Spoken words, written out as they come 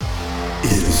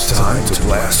It is time to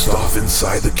blast off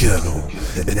inside the kennel.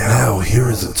 And now here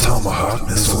is a tomahawk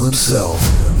missile himself,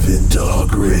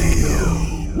 Vindog Radio.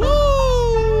 Woo!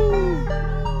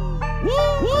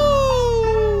 Woo! Woo!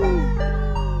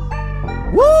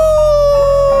 Woo!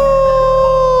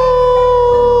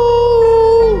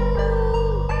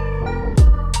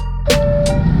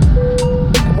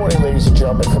 Good morning, ladies and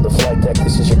gentlemen, from the flight deck.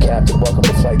 This is your captain. Welcome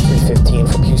to Flight 315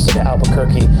 from Houston to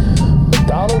Albuquerque.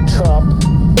 Donald Trump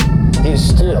is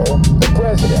still the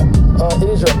president. It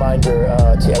is a reminder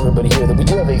to everybody here that we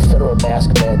do have a federal mask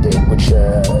mandate, which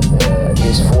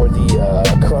is for the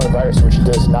coronavirus, which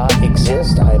does not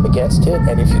exist. I am against it,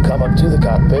 and if you come up to the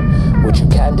cockpit, which you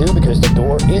can do because the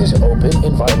door is open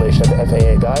in violation of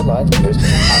FAA guidelines, because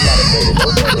I'm not afraid of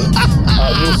nobody,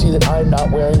 you'll see that I'm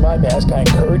not wearing my mask. I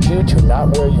encourage you to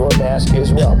not wear your mask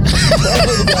as well.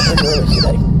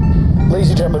 Today. Ladies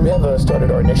and gentlemen, we have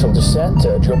started our initial descent.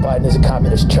 Joe Biden is a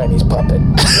communist Chinese puppet.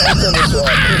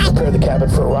 Please prepare the cabin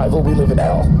for arrival. We live in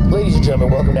hell. Ladies and gentlemen,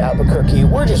 welcome to Albuquerque.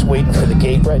 We're just waiting for the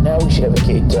gate right now. We should have a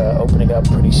gate opening up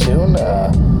pretty soon.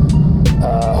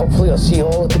 Hopefully I'll see you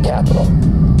all at the Capitol,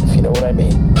 if you know what I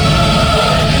mean.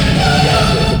 God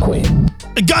save the Queen.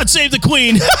 God save the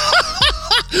Queen.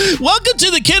 Welcome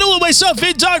to the Kennel with myself,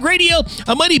 Vindog Radio,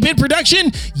 a Money Bin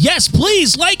production. Yes,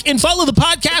 please like and follow the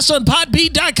podcast on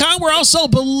podbean.com. We're also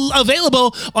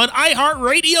available on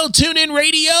iHeartRadio, TuneIn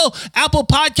Radio, Apple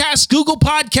Podcasts, Google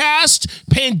Podcasts,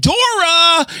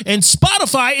 Pandora, and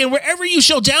Spotify, and wherever you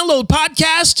shall download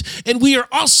podcasts. And we are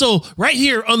also right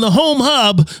here on the home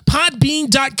hub,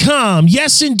 podbean.com.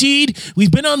 Yes, indeed.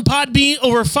 We've been on Podbean,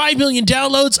 over 5 million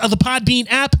downloads of the Podbean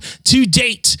app to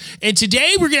date. And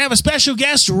today we're going to have a special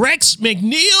guest, Rex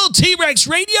McNeil, T-Rex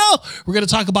Radio. We're going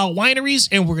to talk about wineries,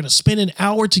 and we're going to spend an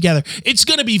hour together. It's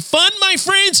going to be fun, my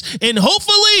friends, and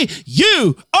hopefully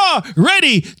you are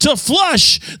ready to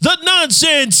flush the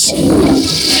nonsense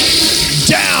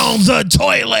down the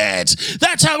toilet.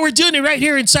 That's how we're doing it right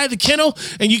here inside the kennel.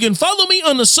 And you can follow me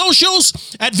on the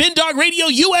socials at Vindog Radio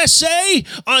USA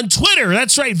on Twitter.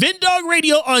 That's right, Vindog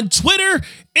Radio on Twitter,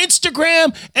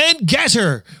 Instagram, and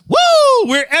Getter. Woo!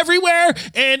 We're everywhere.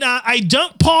 And I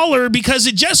dumped Pauler because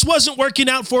it just wasn't working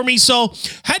out for me. So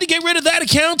had to get rid of that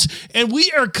account. And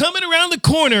we are coming around the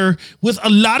corner with a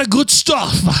lot of good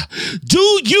stuff.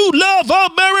 Do you love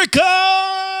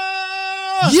America?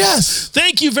 Yes.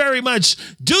 Thank you very much.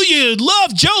 Do you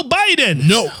love Joe Biden?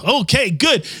 No. Okay,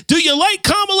 good. Do you like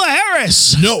Kamala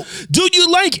Harris? No. Do you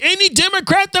like any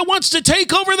Democrat that wants to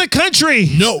take over the country?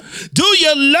 No. Do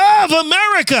you love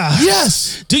America?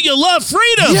 Yes. Do you love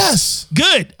freedom? Yes.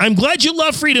 Good. I'm glad you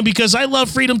love freedom because I love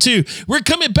freedom too. We're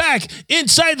coming back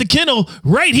inside the kennel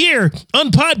right here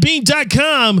on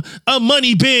podbean.com, a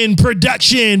Money Bin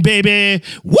production, baby.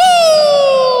 Woo!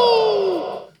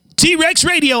 T-Rex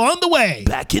Radio on the way.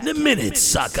 Back in a minute,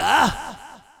 sucker.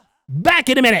 Back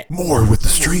in a minute. More with the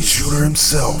street shooter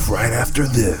himself right after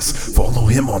this. Follow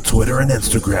him on Twitter and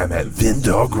Instagram at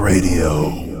Vindog Radio.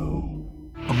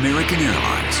 American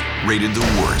Airlines, rated the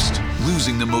worst,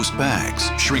 losing the most bags,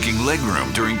 shrinking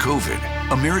legroom during COVID.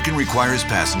 American requires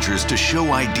passengers to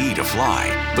show ID to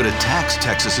fly, but attacks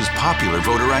Texas's popular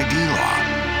voter ID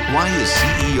law. Why is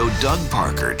CEO Doug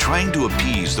Parker trying to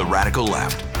appease the radical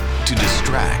left? To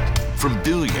distract from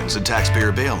billions in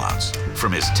taxpayer bailouts,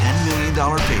 from his $10 million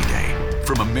payday,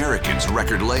 from Americans'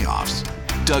 record layoffs.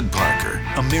 Doug Parker,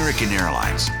 American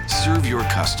Airlines. Serve your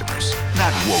customers,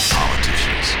 not woke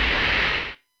politicians.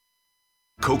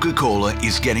 Coca-Cola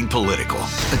is getting political,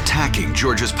 attacking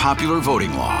Georgia's popular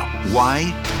voting law.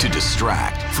 Why? To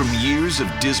distract from years of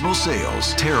dismal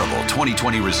sales, terrible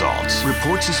 2020 results,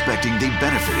 reports suspecting they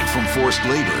benefited from forced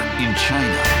labor in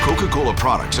China. Coca-Cola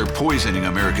products are poisoning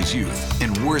America's youth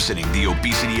and worsening the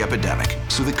obesity epidemic.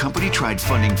 So the company tried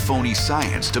funding phony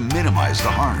science to minimize the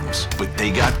harms, but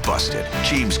they got busted.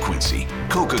 James Quincy,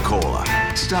 Coca-Cola.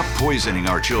 Stop poisoning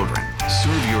our children.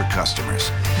 Serve your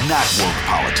customers, not woke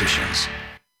politicians.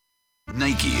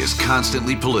 Nike is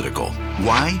constantly political.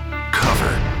 Why?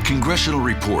 Cover. Congressional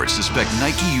reports suspect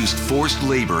Nike used forced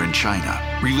labor in China.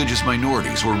 Religious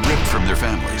minorities were ripped from their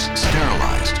families,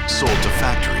 sterilized, sold to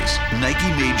factories. Nike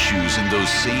made shoes in those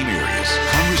same areas.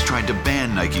 Congress tried to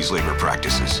ban Nike's labor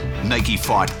practices. Nike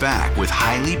fought back with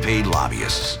highly paid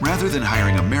lobbyists. Rather than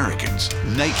hiring Americans,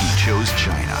 Nike chose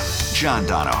China. John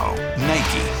Donahoe,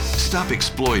 Nike. Stop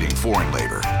exploiting foreign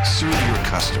labor. Serve your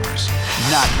customers,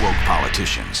 not woke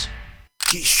politicians.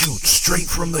 He shoots straight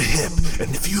from the hip,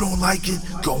 and if you don't like it,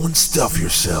 go and stuff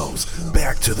yourselves.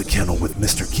 Back to the kennel with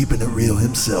Mr. Keeping It Real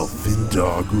himself,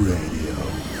 Vindog Radio.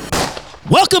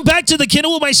 Welcome back to the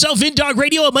Kennel with myself, VinDog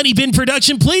Radio, a Money Bin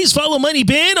production. Please follow Money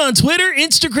Bin on Twitter,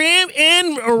 Instagram,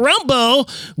 and Rumble.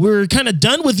 We're kind of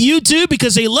done with YouTube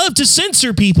because they love to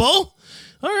censor people.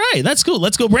 All right, that's cool.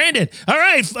 Let's go, Brandon. All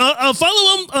right,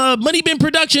 follow them, Money Bin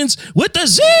Productions with the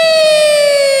Z.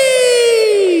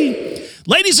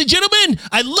 Ladies and gentlemen,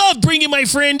 I love bringing my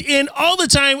friend in all the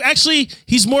time. Actually,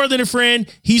 he's more than a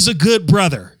friend. He's a good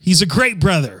brother. He's a great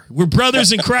brother. We're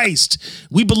brothers in Christ.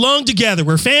 We belong together.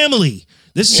 We're family.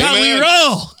 This is how we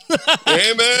roll.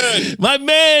 Amen. My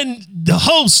man, the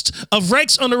host of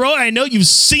Rex on the Road. I know you've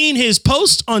seen his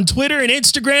posts on Twitter and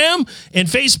Instagram and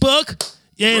Facebook.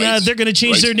 And they're going to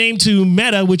change their name to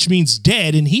Meta, which means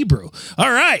dead in Hebrew.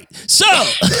 All right. So,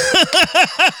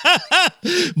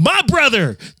 my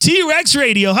brother, T-Rex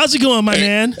Radio. How's it going, my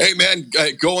man? Hey, man.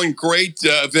 Going great.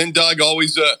 VinDog,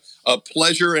 always a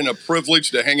pleasure and a privilege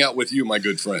to hang out with you, my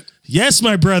good friend. Yes,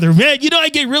 my brother. Man, you know, I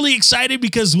get really excited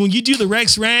because when you do the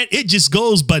Rex rant, it just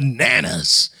goes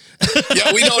bananas.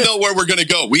 Yeah, we don't know where we're going to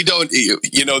go. We don't,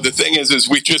 you know, the thing is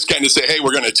we just kind of say, hey,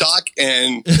 we're going to talk,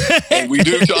 and we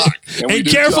do talk. And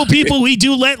careful, people, we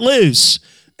do let loose.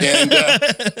 And,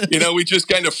 you know, we just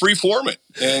kind of free form it.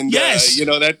 And, you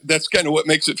know, that's kind of what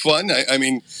makes it fun. I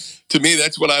mean, to me,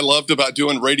 that's what I loved about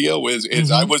doing radio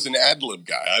is I was an ad-lib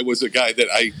guy. I was a guy that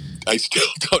I still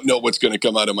don't know what's going to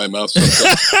come out of my mouth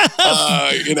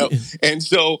sometimes. You know, and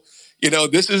so, you know,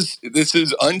 this is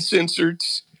uncensored,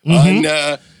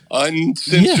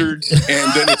 uncensored,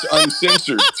 and then it's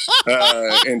uncensored.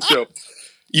 And so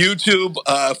YouTube,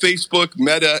 Facebook,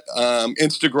 Meta,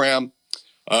 Instagram,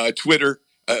 Twitter,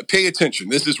 pay attention.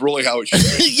 This is really how it should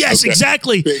be. Yes,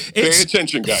 exactly. Pay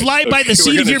attention, guys. Fly by the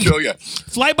seat of your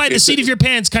seat of your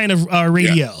pants kind of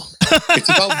radio. Yeah.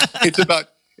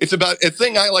 It's about a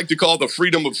thing I like to call the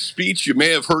freedom of speech. You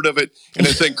may have heard of it, and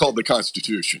a thing called the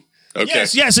Constitution. Okay.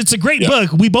 Yes, it's a great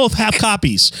book. We both have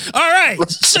copies. All right.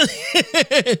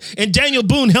 And Daniel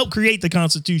Boone helped create the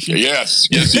Constitution. Yes,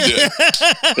 he did.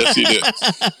 Yes, he did.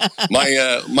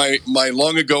 My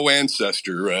long ago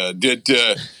ancestor did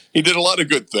a lot of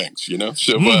good things, you know.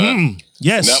 So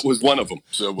yes, and that was one of them.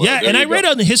 So and I read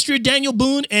on the history of Daniel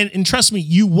Boone, and trust me,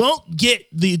 you won't get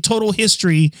the total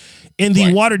history in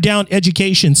the watered down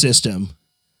education system.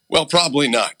 Well, probably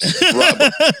not.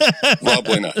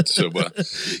 Probably not. So,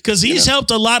 because he's helped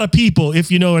a lot of people,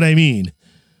 if you know what I mean.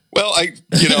 Well, I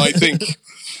think,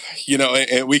 you know,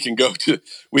 and we can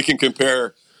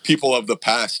compare people of the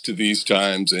past to these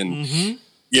times, and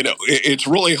you know, it's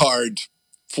really hard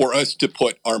for us to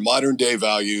put our modern day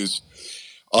values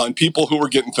on people who are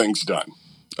getting things done.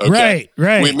 Okay?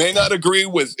 Right. We may not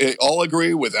all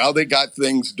agree with how they got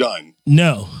things done.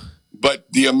 No.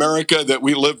 But the America that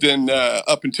we lived in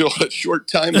up until a short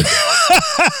time ago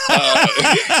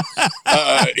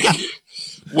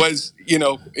was, you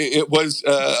know, it was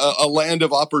a land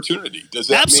of opportunity. Does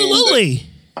that absolutely?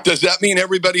 Does that mean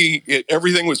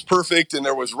everything was perfect and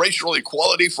there was racial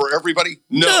equality for everybody?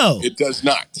 No, it does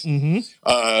not.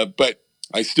 But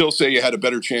I still say you had a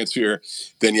better chance here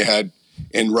than you had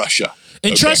in Russia.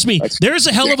 And trust me, there's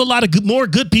a hell of a lot of more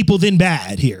good people than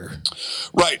bad here.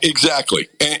 Right, exactly.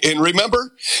 And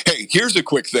remember, hey, here's a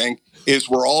quick thing, is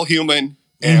we're all human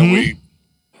and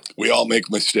we all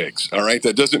make mistakes, all right?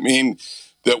 That doesn't mean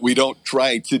that we don't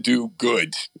try to do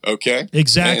good, okay?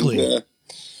 Exactly. And,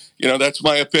 you know, that's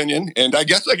my opinion. And I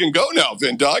guess I can go now,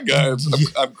 VinDog.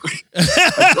 I'm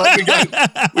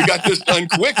glad we got this done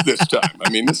quick this time.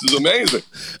 I mean, this is amazing.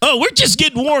 Oh, we're just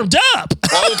getting warmed up.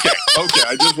 Okay.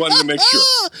 I just wanted to make sure.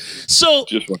 So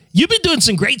you've been doing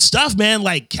some great stuff, man,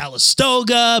 like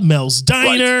Calistoga, Mel's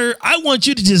Diner. Right. I want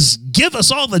you to just give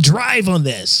us all the drive on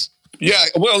this. Yeah,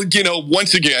 well, you know,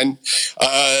 once again,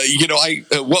 you know,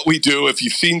 what we do, if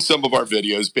you've seen some of our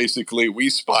videos, basically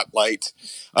we spotlight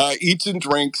eats and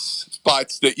drinks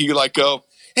spots that you like go,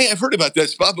 hey, I've heard about that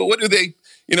spot, but what do they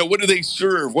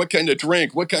serve? What kind of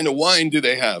drink? What kind of wine do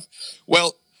they have?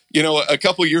 Well, you know, a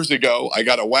couple years ago, I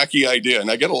got a wacky idea, and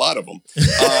I get a lot of them.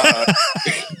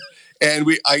 And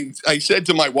I said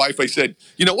to my wife, I said,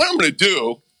 you know, what I'm going to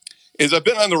do is I've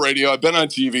been on the radio, I've been on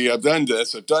TV, I've done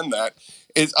this, I've done that,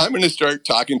 is I'm going to start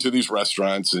talking to these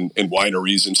restaurants and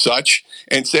wineries and such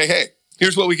and say, hey,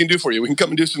 here's what we can do for you. We can come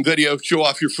and do some video, show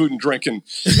off your food and drink in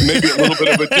maybe a little bit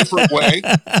of a different way.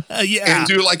 And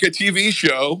do like a TV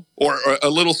show or a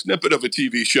little snippet of a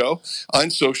TV show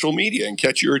on social media and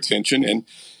catch your attention.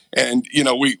 And you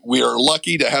know, we are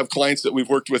lucky to have clients that we've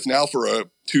worked with now for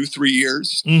 2-3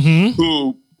 years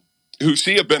who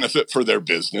see a benefit for their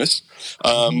business.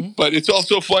 But it's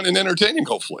also fun and entertaining,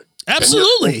 hopefully.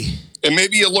 Absolutely. And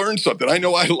maybe you learn something. I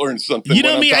know I learned something. You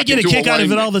know me, I get a kick out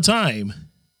of it all the time.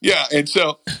 Yeah, and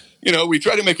so we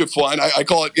try to make it fun. I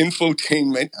call it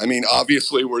infotainment. I mean,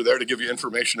 obviously, we're there to give you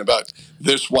information about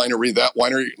this winery, that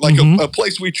winery, like a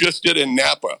place we just did in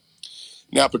Napa,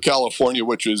 California,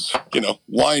 which is,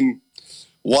 wine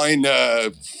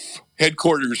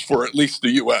headquarters for at least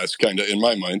the U.S., kind of, in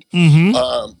my mind.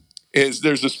 Is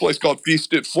there's this place called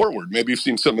Feast It Forward. Maybe you've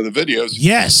seen some of the videos.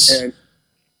 Yes. And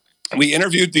we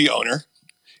interviewed the owner.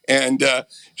 And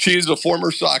she's a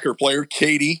former soccer player,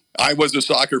 Katie. I was a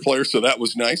soccer player, so that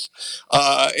was nice.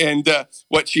 And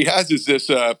what she has is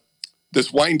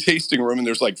this wine tasting room, and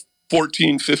there's like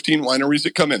 14, 15 wineries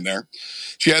that come in there.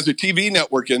 She has a TV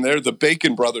network in there. The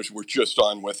Bacon Brothers were just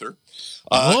on with her.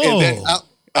 And then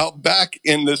out back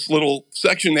in this little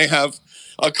section, they have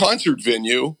a concert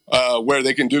venue where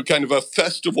they can do kind of a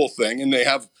festival thing, and they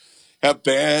have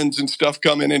bands and stuff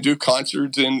come in and do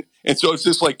concerts, and so it's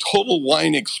this like total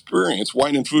wine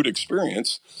and food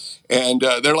experience, and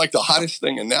they're like the hottest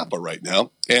thing in Napa right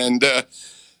now. And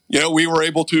we were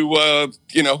able to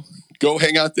go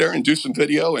hang out there and do some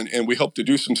video, and we hope to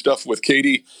do some stuff with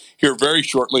Katie here very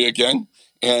shortly again.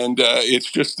 And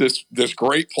it's just this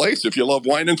great place if you love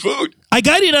wine and food. I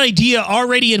got an idea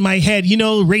already in my head.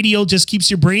 Radio just keeps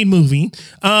your brain moving.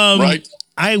 Right.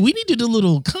 We need to do a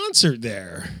little concert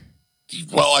there.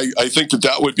 Well, I think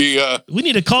that would be. We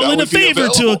need to call in a favor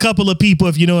to a couple of people,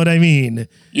 if you know what I mean.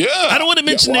 Yeah. I don't want to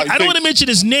mention. I don't want to mention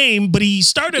his name, but he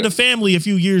started a family a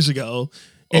few years ago.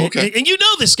 Okay. And you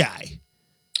know this guy.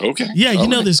 Okay. Yeah, you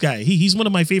know this guy. He's one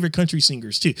of my favorite country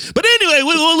singers too. But anyway,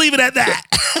 we'll leave it at that.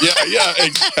 Yeah,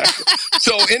 exactly.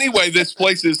 So anyway, this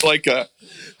place is like a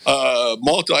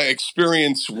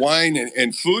multi-experience wine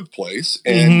and food place,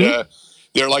 and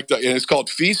they're like and it's called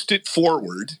Feast It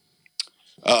Forward.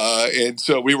 And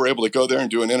so we were able to go there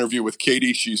and do an interview with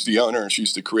Katie. She's the owner and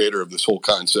she's the creator of this whole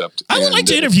concept. I would like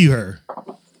to interview her.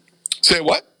 Say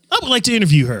what? I would like to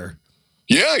interview her.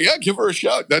 Yeah, give her a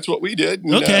shout. That's what we did.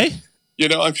 And, okay.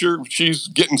 I'm sure she's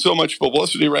getting so much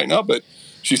publicity right now, but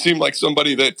she seemed like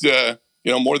somebody that,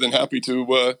 more than happy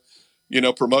to,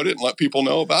 promote it and let people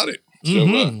know about it. So,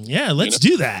 yeah, let's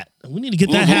do that. We need to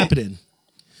get that happening.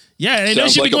 Yeah, I know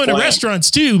she'll be going to restaurants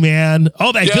too, man.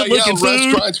 All that good-looking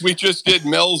food. Restaurants. We just did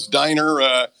Mel's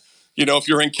Diner. If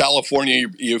you're in California,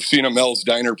 you've seen a Mel's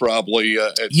Diner probably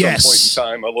at some point in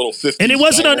time, a little 50s And it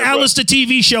wasn't diner, on Alice the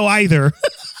TV show either.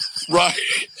 Right,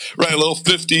 a little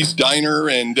 50s diner.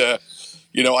 And,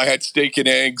 I had steak and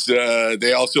eggs.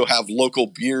 They also have local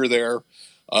beer there.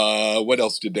 What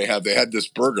else did they have? They had this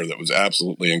burger that was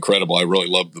absolutely incredible. I really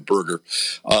loved the burger.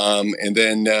 And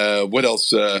then what else?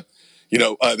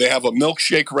 They have a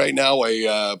milkshake right now,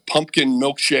 a pumpkin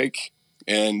milkshake.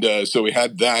 And so we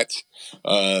had that.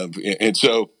 And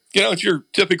so, it's your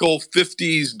typical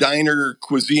 50s diner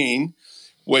cuisine,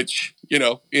 which,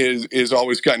 is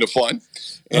always kind of fun.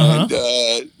 And,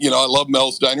 I love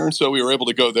Mel's Diner. And so we were able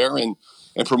to go there and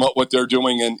promote what they're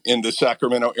doing in the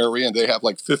Sacramento area. And they have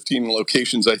like 15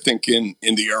 locations, I think, in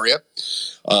the area,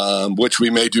 which we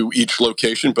may do each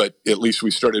location, but at least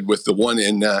we started with the one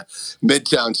in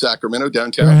Midtown Sacramento,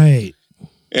 downtown. Right.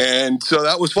 And so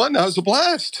that was fun. That was a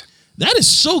blast. That is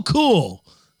so cool.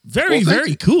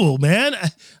 Very cool, man.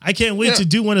 I can't wait to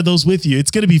do one of those with you. It's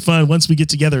going to be fun once we get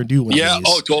together and do one. Yeah. Of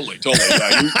these. Oh, totally.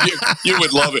 Yeah, you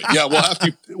would love it. Yeah.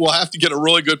 We'll have to get a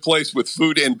really good place with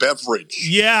food and beverage.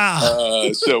 Yeah.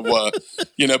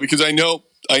 Because I know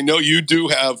you do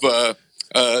have a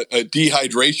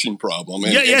dehydration problem.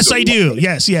 Yes, I do.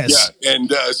 Yes. Yeah.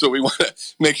 And so we want to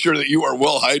make sure that you are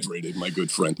well hydrated, my good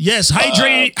friend. Yes.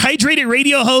 Hydrated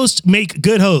radio host make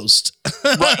good host.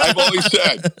 Right. I've always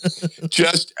said,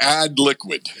 just add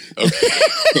liquid. Okay.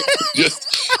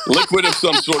 Just liquid of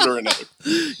some sort or another.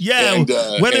 Yeah. And,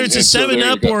 whether it's a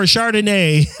 7-Up or a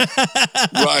Chardonnay.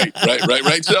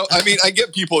 Right. So, I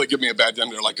get people that give me a bad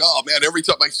time. They're like, oh, man, every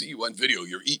time I see you on video,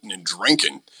 you're eating and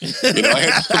drinking. I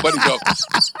had somebody go,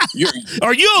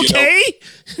 are you okay?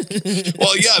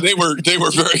 Well, yeah, they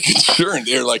were very concerned.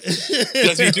 They're like,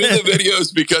 does he do the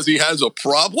videos because he has a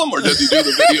problem, or does he do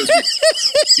the videos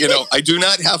because, I do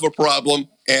not have a problem.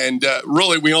 And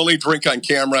really, we only drink on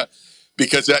camera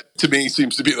because that, to me,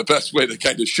 seems to be the best way to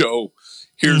kind of show,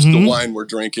 here's the wine we're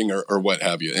drinking or what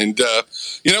have you. And,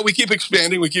 we keep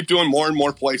expanding. We keep doing more and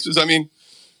more places.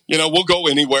 We'll go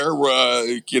anywhere,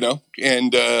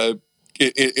 and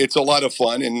it's a lot of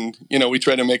fun. And, we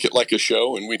try to make it like a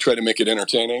show, and we try to make it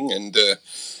entertaining. And,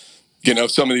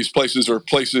 some of these places are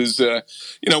places,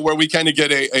 where we kind of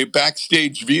get a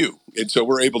backstage view. And so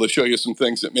we're able to show you some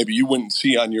things that maybe you wouldn't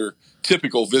see on your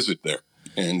typical visit there.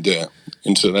 And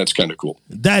so that's kind of cool.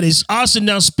 That is awesome.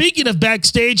 Now, speaking of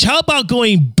backstage, how about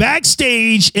going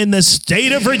backstage in the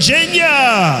state of Virginia?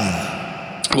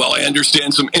 Well, I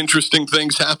understand some interesting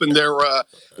things happened there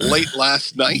late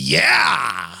last night.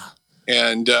 Yeah.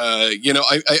 And,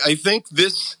 I think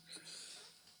this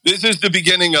is the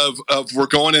beginning of we're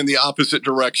going in the opposite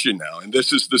direction now. And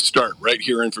this is the start right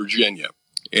here in Virginia.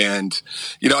 And,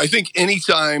 I think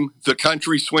anytime the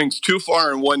country swings too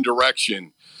far in one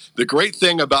direction, the great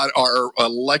thing about our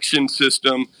election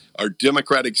system, our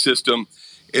democratic system,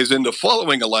 is in the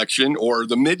following election or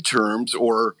the midterms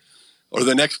or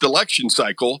the next election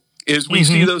cycle is we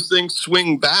see those things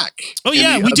swing back. Oh,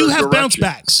 yeah, we do have bounce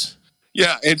backs.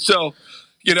 Yeah, and so,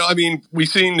 we've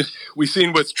seen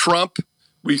with Trump,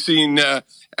 we've seen as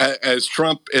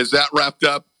that wrapped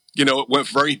up, it went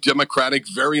very democratic,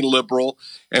 very liberal,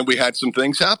 and we had some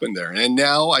things happen there. And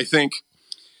now I think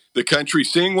the country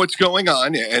seeing what's going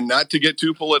on, and not to get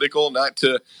too political, not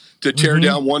to tear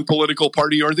down one political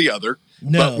party or the other,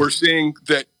 but we're seeing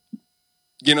that,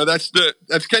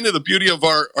 that's kind of the beauty of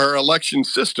our election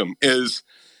system is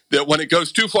that when it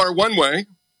goes too far one way,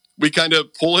 we kind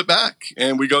of pull it back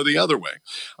and we go the other way.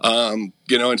 And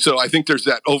so I think there's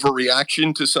that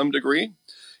overreaction to some degree.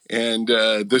 And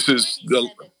this is the...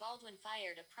 Baldwin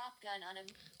fired a prop gun on him.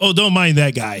 Oh, don't mind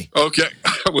that guy. Okay.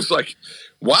 I was like,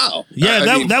 wow.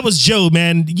 Yeah, that was Joe,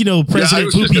 man.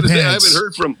 President Poopy Pants.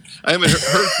 I haven't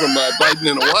heard from Biden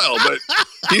in a while, but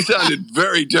he sounded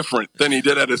very different than he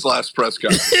did at his last press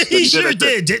conference. He sure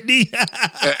did, didn't he?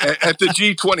 At the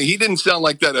G20, he didn't sound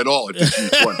like that at all at the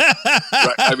G20.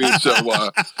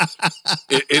 Right?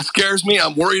 It scares me.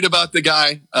 I'm worried about the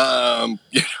guy. I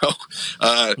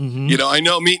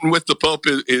know meeting with the Pope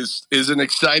is an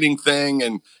exciting thing,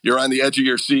 and you're on the edge of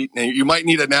your seat, and you might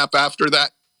need a nap after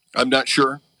that. I'm not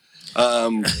sure.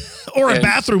 Or a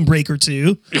bathroom break or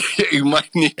two. You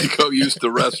might need to go use the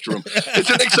restroom. It's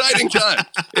an exciting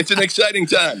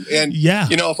time. And,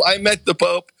 if I met the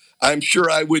Pope, I'm sure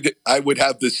I would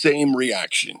have the same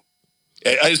reaction.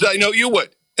 As I know you would,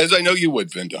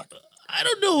 Vin Doc. I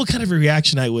don't know what kind of a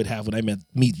reaction I would have when I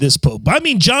meet this Pope. I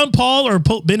mean, John Paul or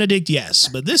Pope Benedict, yes.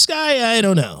 But this guy, I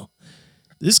don't know.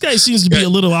 This guy seems to be a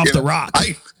little off the rock.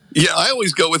 I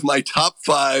always go with my top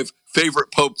 5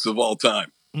 favorite popes of all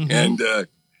time. And, the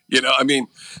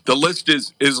list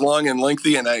is long and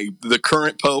lengthy, and the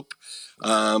current Pope,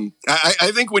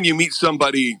 I think when you meet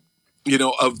somebody,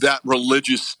 of that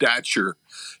religious stature,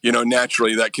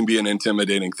 naturally that can be an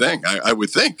intimidating thing, I would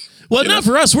think. Well, not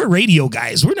for us. We're radio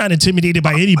guys. We're not intimidated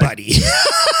by anybody.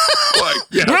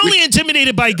 We're only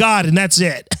intimidated by God, and that's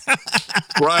it.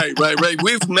 Right.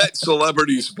 We've met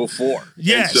celebrities before.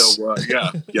 Yes.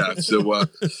 And so,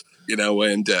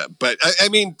 but I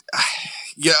mean,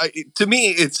 to me,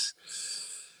 it's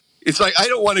like I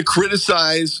don't want to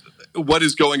criticize what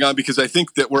is going on because I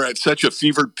think that we're at such a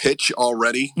fevered pitch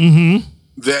already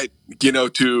that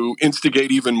to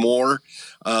instigate even more.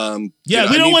 We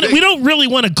don't really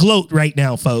want to gloat right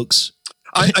now, folks.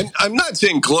 I'm not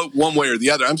saying gloat one way or the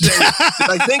other. I'm saying that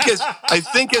I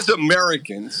think as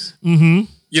Americans,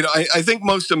 I think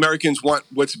most Americans want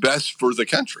what's best for the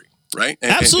country, right?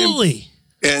 Absolutely.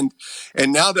 And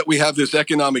now that we have this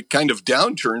economic kind of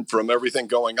downturn from everything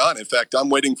going on, in fact, I'm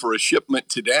waiting for a shipment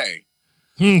today.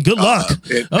 Good luck.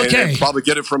 And probably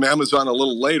get it from Amazon a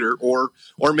little later, or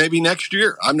maybe next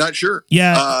year. I'm not sure.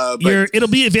 Yeah, it'll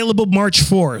be available March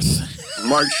 4th.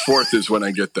 March 4th is when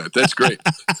I get that. That's great.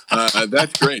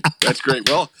 That's great.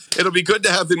 Well, it'll be good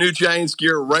to have the new Giants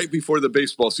gear right before the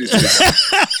baseball season.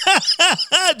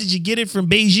 Did you get it from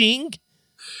Beijing?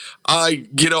 I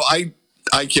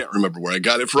can't remember where I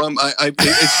got it from.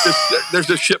 It's just there's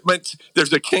a shipment.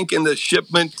 There's a kink in the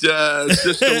shipment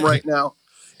system right now.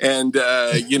 And,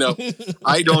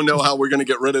 I don't know how we're going to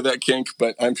get rid of that kink,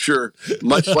 but I'm sure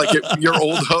much like your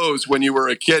old hose when you were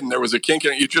a kid and there was a kink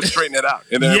in it, you just straighten it out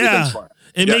and then everything's fine.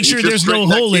 And make sure there's no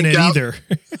hole in it either.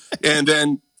 And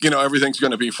then, everything's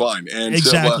going to be fine. And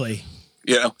exactly.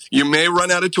 So, you may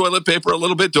run out of toilet paper a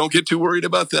little bit. Don't get too worried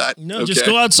about that. No, just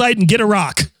go outside and get a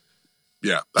rock.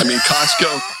 Yeah. I mean,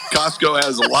 Costco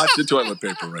has lots of toilet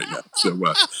paper right now. So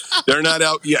they're not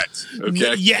out yet.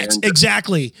 Okay. Yes,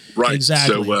 exactly. Right.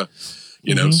 Exactly. So,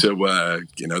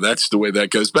 that's the way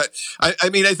that goes. But I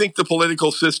mean, I think the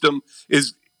political system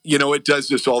is, it does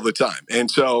this all the time. And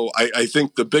so I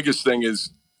think the biggest thing is,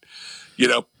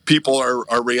 people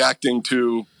are reacting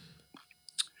to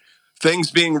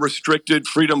things being restricted,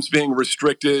 freedoms being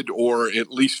restricted, or at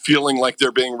least feeling like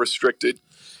they're being restricted.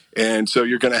 And so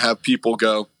you're going to have people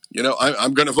go,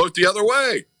 I'm going to vote the other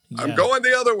way. Yeah. I'm going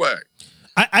the other way.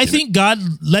 I think God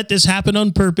let this happen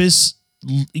on purpose,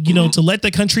 to let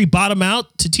the country bottom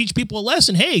out, to teach people a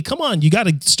lesson. Hey, come on, you got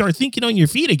to start thinking on your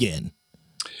feet again.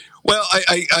 Well,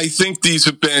 I think these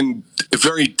have been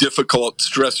very difficult,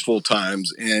 stressful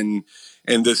times in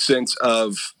the sense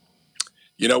of,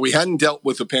 we hadn't dealt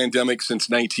with a pandemic since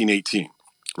 1918,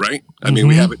 right? I mean,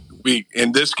 we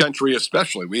in this country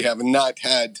especially, we have not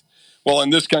had, well,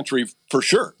 in this country for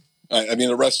sure. I mean,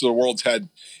 the rest of the world's had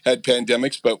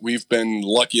pandemics, but we've been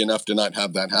lucky enough to not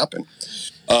have that happen.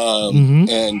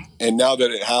 And now that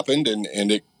it happened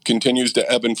and it continues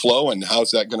to ebb and flow, and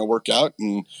how's that going to work out?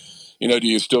 And do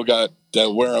you still got to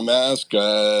wear a mask?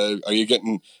 Are you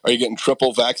getting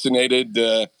triple vaccinated?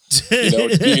 Do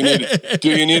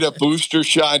you need a booster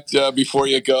shot before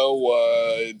you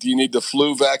go? Do you need the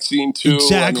flu vaccine too?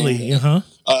 Exactly.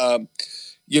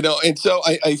 And so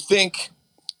I think,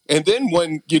 and then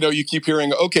when you keep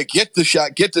hearing, okay, get the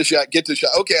shot. Okay,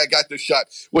 I got the shot.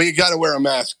 Well, you got to wear a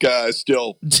mask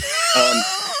still.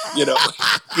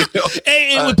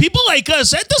 Hey, and with people like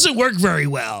us, that doesn't work very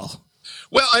well.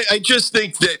 Well, I just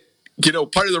think that,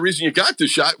 part of the reason you got the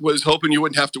shot was hoping you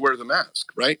wouldn't have to wear the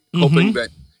mask, right? Hoping that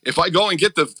if I go and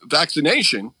get the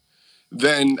vaccination,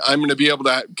 then I'm going to be able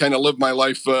to kind of live my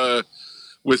life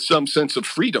with some sense of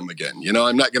freedom again.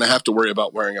 I'm not going to have to worry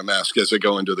about wearing a mask as I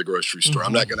go into the grocery store.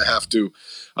 I'm not going to have to,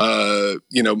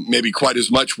 maybe quite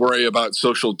as much worry about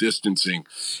social distancing.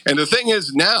 And the thing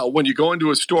is now when you go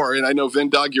into a store, and I know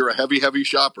Vindog, you're a heavy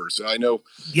shopper. So I know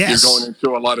you're going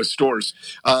into a lot of stores.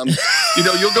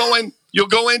 You'll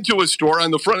go into a store.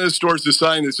 On the front of the store is a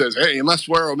sign that says, hey, you must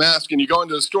wear a mask. And you go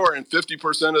into the store and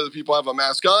 50% of the people have a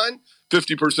mask on.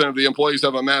 50% of the employees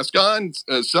have a mask on.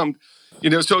 So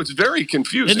it's very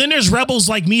confusing. And then there's rebels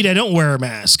like me that don't wear a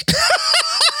mask.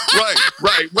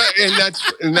 Right. Well,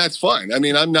 and that's fine. I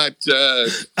mean, I'm not,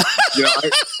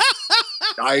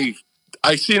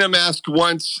 I seen a mask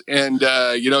once and,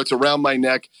 it's around my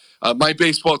neck. My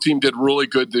baseball team did really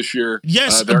good this year.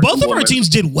 Yes, both of our teams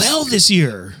did well this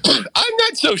year. I'm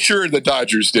not so sure the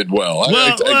Dodgers did well. We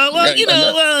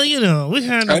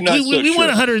won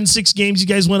 106 games. You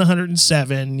guys won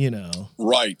 107.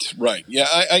 Right.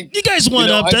 Yeah, you guys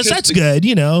won up us. That's good.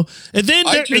 And then,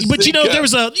 there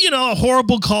was a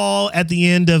horrible call at the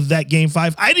end of that game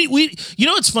 5.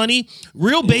 It's funny.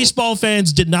 Real baseball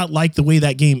fans did not like the way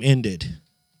that game ended.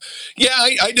 Yeah,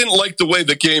 I didn't like the way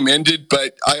the game ended,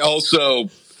 but I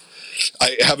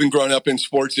haven't grown up in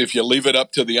sports. If you leave it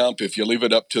up to the ump, if you leave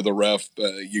it up to the ref,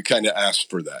 you kind of ask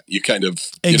for that. You kind of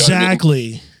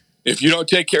exactly. What I mean? If you don't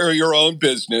take care of your own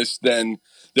business, then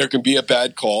there can be a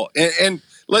bad call. And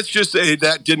let's just say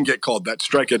that didn't get called. That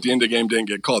strike at the end of the game didn't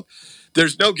get called.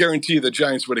 There's no guarantee the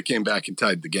Giants would have came back and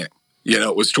tied the game.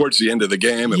 It was towards the end of the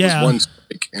game. It was one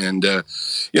strike. And,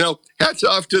 hats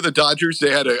off to the Dodgers. They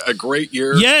had a great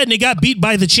year. Yeah, and they got beat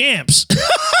by the champs.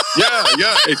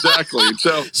 Yeah, exactly.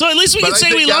 So at least we can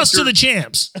say we lost to the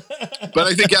champs. But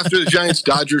I think after the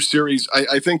Giants-Dodgers series,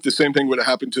 I think the same thing would have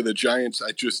happened to the Giants.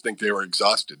 I just think they were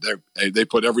exhausted. They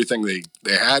put everything they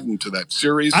had into that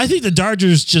series. I think the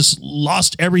Dodgers just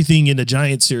lost everything in the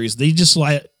Giants series. They just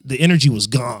the energy was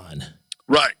gone.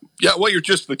 Right. Yeah, well, you're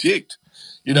just fatigued.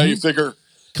 You figure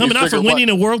coming out from winning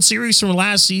a World Series from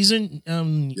last season,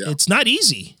 it's not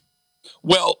easy.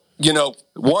 Well, they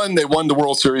won the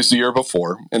World Series the year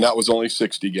before, and that was only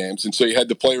 60 games. And so you had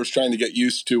the players trying to get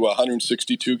used to a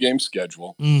 162-game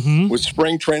schedule. With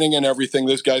spring training and everything,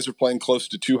 those guys are playing close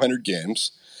to 200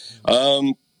 games.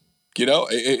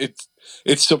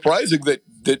 It's surprising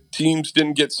that teams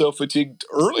didn't get so fatigued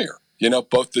earlier,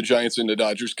 both the Giants and the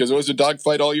Dodgers, because it was a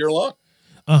dogfight all year long.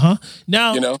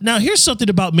 Now here's something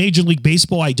about Major League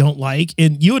Baseball I don't like,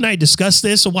 and you and I discussed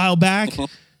this a while back.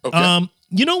 Okay.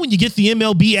 When you get the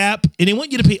MLB app and they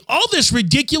want you to pay all this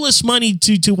ridiculous money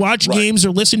to watch games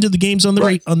or listen to the games on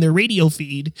on their radio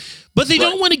feed, but they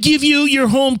don't want to give you your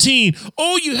home team.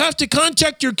 Oh, you have to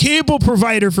contact your cable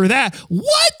provider for that.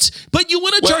 What? But you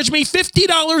want to charge me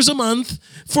 $50 a month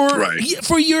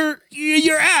for your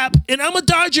app, and I'm a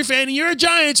Dodger fan and you're a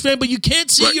Giants fan, but you can't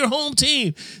see your home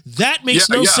team. That makes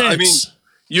no sense. I mean,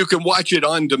 you can watch it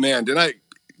on demand, and I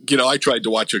tried to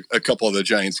watch a couple of the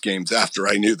Giants games after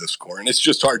I knew the score, and it's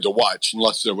just hard to watch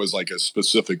unless there was like a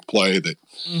specific play that,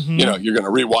 you're going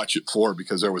to rewatch it for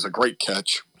because there was a great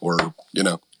catch or,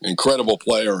 incredible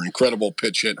play or incredible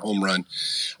pitch hit, home run.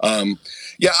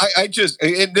 I just,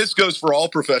 and this goes for all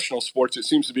professional sports. It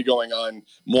seems to be going on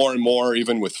more and more,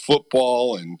 even with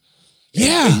football and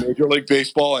Major League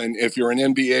Baseball. And if you're an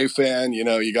NBA fan,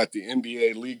 you got the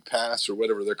NBA League Pass or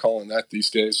whatever they're calling that these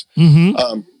days.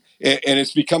 And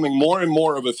it's becoming more and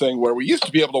more of a thing where we used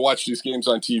to be able to watch these games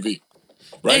on TV,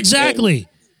 right? Exactly.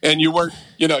 And you weren't,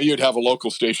 you'd have a local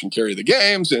station carry the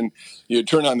games, and you'd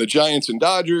turn on the Giants and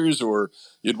Dodgers, or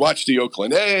you'd watch the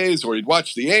Oakland A's, or you'd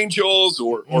watch the Angels,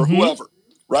 or whoever,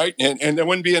 right? And there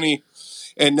wouldn't be any.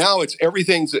 And now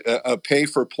everything's a pay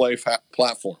for play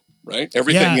platform, right?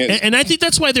 Everything is. And I think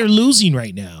that's why they're losing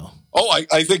right now. Oh,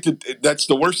 I think that's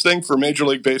the worst thing for Major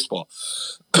League Baseball.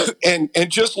 and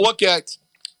just look at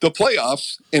the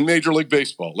playoffs in Major League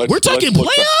Baseball. We're talking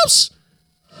playoffs?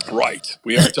 Right.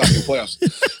 We are talking playoffs.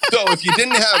 So if you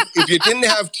didn't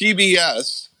have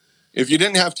TBS, if you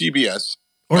didn't have TBS,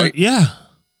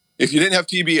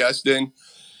 then,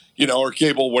 or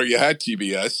cable where you had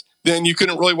TBS, then you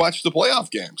couldn't really watch the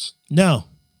playoff games. No.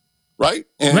 Right?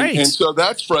 And so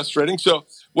that's frustrating. So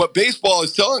what baseball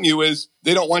is telling you is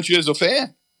they don't want you as a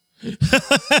fan.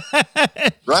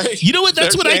 Right? You know what?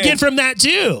 That's what I get from that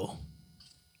too.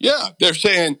 Yeah. They're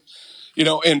saying,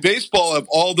 and baseball of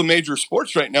all the major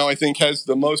sports right now, I think has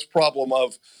the most problem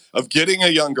of getting a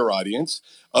younger audience,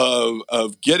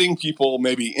 of getting people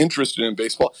maybe interested in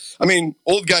baseball. I mean,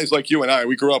 old guys like you and I,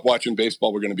 we grew up watching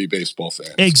baseball. We're going to be baseball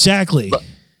fans. Exactly.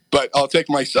 But I'll take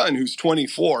my son, who's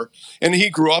 24, and he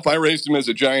grew up. I raised him as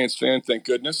a Giants fan, thank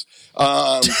goodness.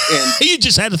 And you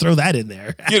just had to throw that in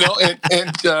there, I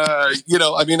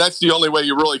mean, that's the only way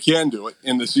you really can do it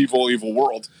in this evil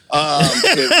world.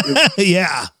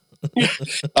 Yeah.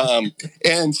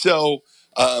 And so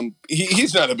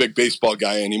he's not a big baseball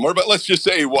guy anymore. But let's just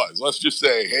say he was. Let's just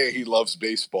say, hey, he loves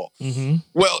baseball. Mm-hmm.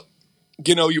 Well,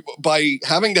 by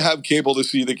having to have cable to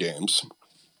see the games.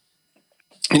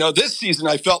 This season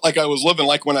I felt like I was living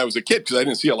like when I was a kid because I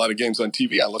didn't see a lot of games on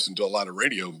TV. I listened to a lot of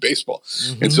radio and baseball.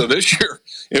 Mm-hmm. And so this year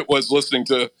it was listening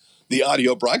to the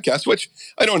audio broadcast, which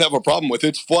I don't have a problem with.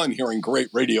 It's fun hearing great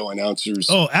radio announcers.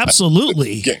 Oh,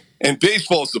 absolutely. And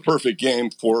baseball is the perfect game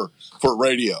for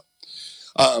radio.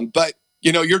 But,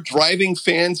 you're driving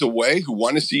fans away who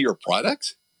want to see your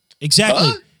products.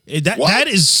 Exactly. Huh? That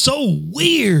is so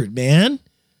weird, man.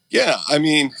 Yeah. I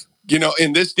mean,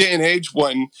 in this day and age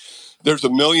when there's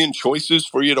a million choices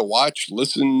for you to watch,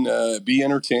 listen, be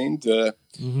entertained.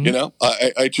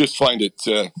 I just find it.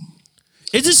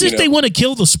 It's as if they want to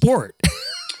kill the sport.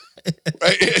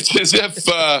 It's as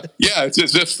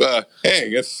if,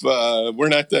 hey, if we're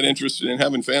not that interested in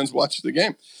having fans watch the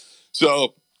game.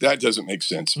 So that doesn't make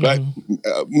sense. But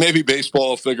maybe baseball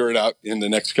will figure it out in the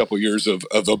next couple of years of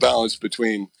a balance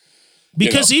between.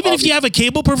 Because even if you have a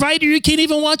cable provider, you can't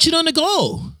even watch it on the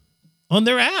go on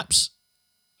their apps.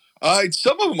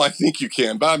 Some of them I think you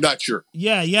can, but I'm not sure.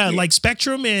 Yeah. Like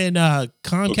Spectrum and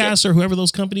Comcast or whoever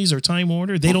those companies or Time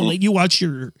Warner, they don't let you watch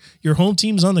your home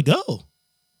teams on the go.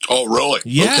 Oh, really?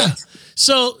 Yeah. Okay.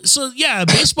 So yeah,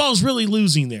 baseball's really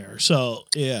losing there. So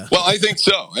yeah. Well, I think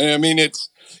so. I mean, it's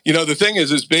the thing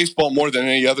is baseball more than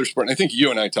any other sport. And I think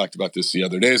you and I talked about this the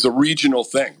other day. Is a regional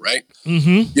thing, right?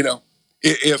 Mm-hmm.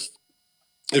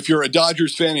 If you're a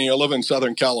Dodgers fan and you live in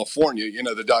Southern California,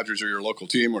 the Dodgers are your local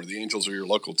team or the Angels are your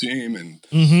local team and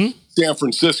San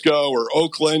Francisco or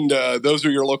Oakland, those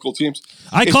are your local teams.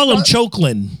 I call them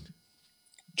Chokeland.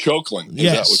 Chokeland.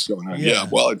 Is that what's going on? Yeah.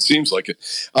 Well, it seems like it.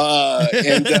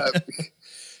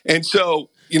 And so,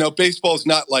 baseball is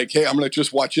not like, hey, I'm going to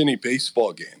just watch any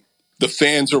baseball game. The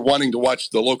fans are wanting to watch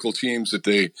the local teams that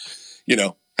they,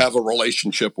 have a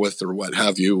relationship with or what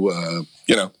have you.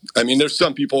 I mean, there's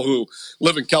some people who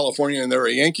live in California and they're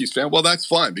a Yankees fan. Well, that's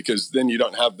fine because then you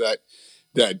don't have that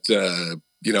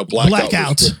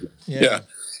blackout. Yeah.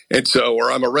 And so,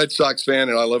 or I'm a Red Sox fan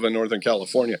and I live in Northern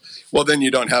California. Well, then you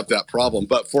don't have that problem.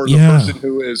 But for the person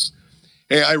who is,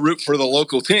 hey, I root for the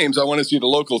local teams. I want to see the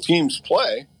local teams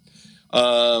play.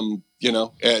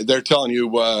 They're telling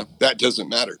you that doesn't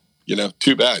matter.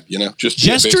 Too bad.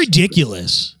 Just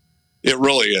ridiculous. It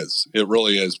really is. It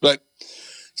really is. But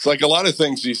it's like a lot of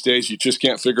things these days. You just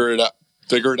can't figure it out.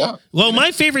 Well,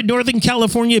 my favorite Northern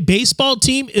California baseball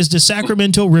team is the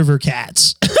Sacramento River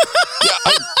Cats. Yeah,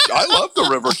 I love the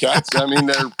River Cats. I mean,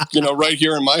 they're right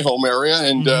here in my home area,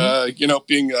 and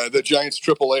being the Giants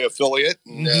AAA affiliate,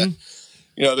 and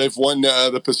they've won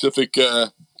the Pacific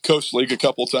Coast League a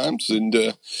couple times, and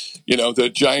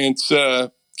the Giants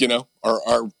are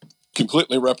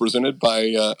completely represented by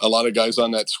a lot of guys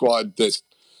on that squad that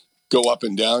go up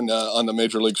and down on the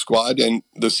major league squad, and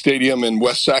the stadium in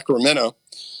West Sacramento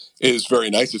is very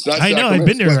nice. It's not. I know. I've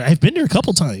been there. I've been there a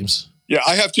couple times. Yeah,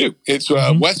 I have too. It's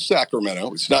West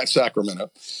Sacramento. It's not Sacramento,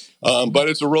 but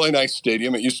it's a really nice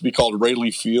stadium. It used to be called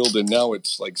Rayleigh Field, and now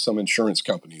it's like some insurance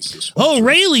companies. Oh,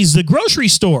 Rayleigh's, the grocery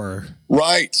store.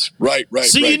 Right. So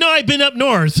I've been up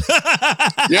north.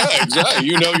 Yeah, exactly.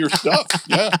 You know your stuff.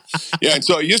 Yeah. And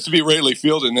so it used to be Rayleigh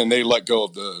Field, and then they let go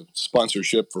of the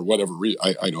sponsorship for whatever reason.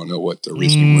 I don't know what the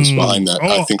reason was behind that.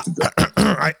 I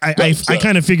think I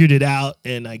kind of figured it out,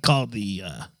 and I called the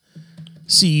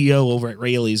CEO over at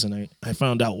Rayleigh's, and I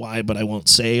found out why, but I won't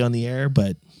say on the air.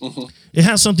 But it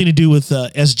has something to do with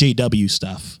SJW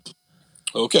stuff.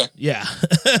 Okay. Yeah.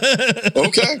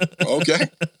 Okay.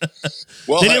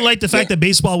 Well, they didn't like the fact that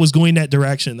baseball was going that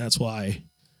direction. That's why.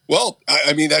 Well,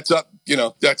 I mean, that's up.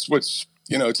 That's what's.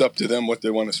 It's up to them what they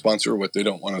want to sponsor, what they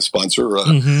don't want to sponsor.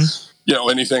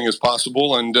 Anything is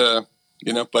possible, and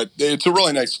but it's a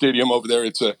really nice stadium over there.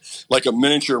 It's like a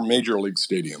miniature major league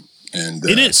stadium, and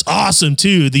it is awesome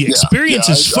too. The experience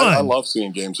is fun. I love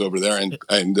seeing games over there, and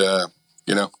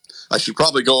I should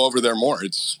probably go over there more.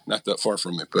 It's not that far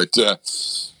from me, but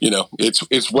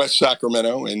it's West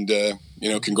Sacramento, and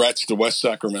congrats to West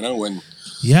Sacramento, and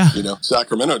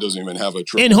Sacramento doesn't even have a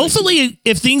triple. And hopefully,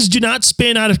 if things do not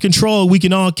spin out of control, we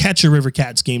can all catch a River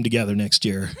Cats game together next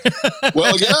year.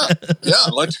 Well,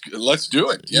 let's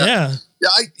do it. Yeah.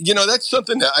 That's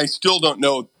something that I still don't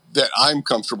know that I'm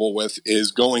comfortable with,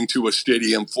 is going to a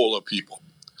stadium full of people.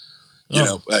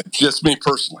 Just me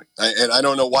personally, and I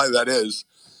don't know why that is.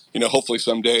 Hopefully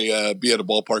someday be at a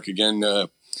ballpark again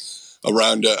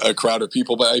around a crowd of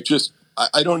people, but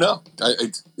I don't know.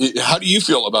 How do you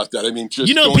feel about that? I mean,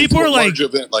 just people are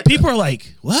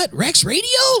like, what? Rex Radio?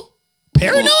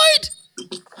 Paranoid?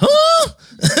 Huh?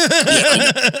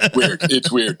 Weird.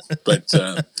 It's weird, but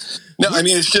no. I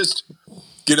mean, it's just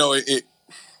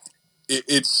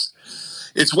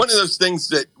it's one of those things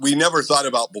that we never thought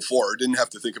about before, or didn't have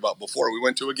to think about before. We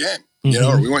went to a game,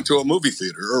 or we went to a movie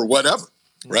theater, or whatever,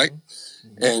 right?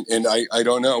 And I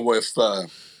don't know if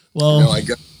I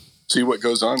got. See what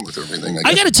goes on with everything.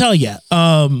 I got to tell you,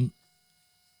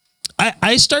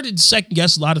 I started to second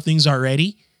guess a lot of things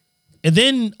already. And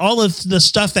then all of the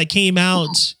stuff that came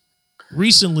out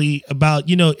recently about,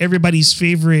 everybody's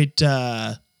favorite,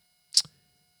 how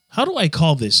do I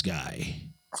call this guy?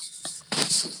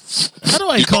 How do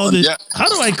I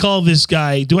call this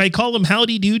guy? Do I call him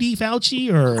Howdy Doody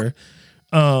Fauci or,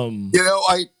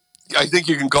 I think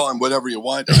you can call him whatever you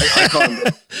want.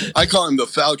 I call him the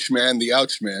Fouch man, the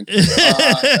Ouch man.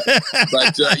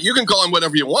 But you can call him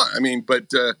whatever you want. I mean, but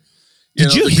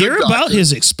did you hear about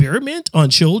his experiment on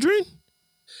children?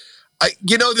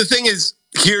 The thing is,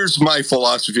 here's my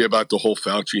philosophy about the whole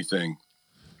Fauci thing: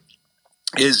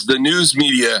 is the news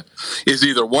media is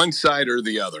either one side or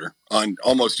the other on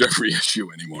almost every issue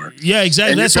anymore. Yeah,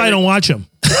 exactly. That's why I don't watch him.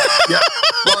 Yeah,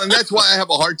 well, and that's why I have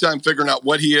a hard time figuring out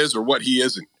what he is or what he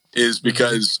isn't. Is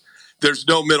because there's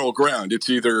no middle ground. It's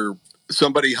either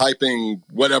somebody hyping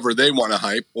whatever they want to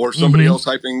hype, or somebody else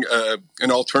hyping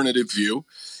an alternative view.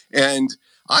 And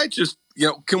I just,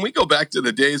 can we go back to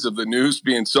the days of the news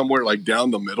being somewhere like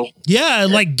down the middle? Yeah,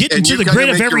 like getting to the grid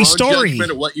of every story.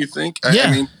 Of what you think.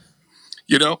 Yeah.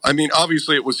 I mean,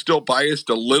 obviously it was still biased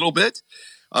a little bit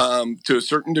to a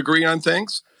certain degree on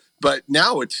things, but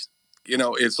now it's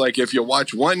like if you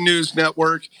watch one news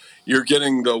network, you're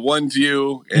getting the one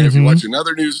view. And if you watch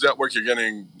another news network, you're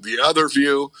getting the other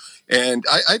view. And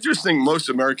I just think most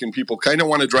American people kind of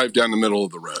want to drive down the middle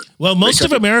of the road. Well, most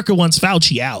of America wants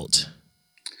Fauci out.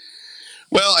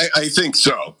 Well, I think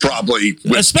so, probably.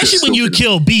 Especially when you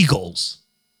kill beagles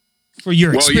for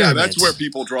your experiment. Yeah, that's where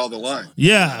people draw the line.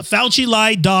 Yeah, Fauci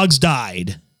lied, dogs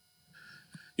died.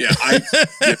 Yeah,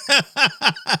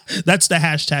 that's the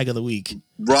hashtag of the week.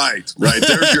 Right.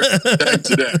 There's your hashtag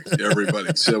today,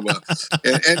 everybody. So,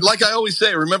 and like I always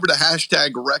say, remember to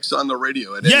hashtag Rex on the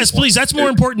radio. Yes, please. That's more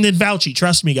important than Fauci.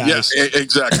 Trust me, guys. Yeah,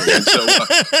 exactly. And so,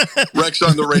 Rex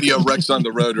on the radio, Rex on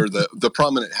the road are the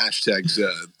prominent hashtags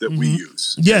that we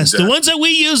use. Yes, the ones that we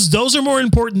use, those are more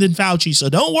important than Fauci. So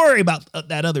don't worry about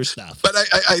that other stuff. But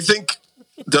I think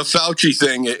the Fauci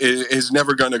thing is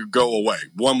never going to go away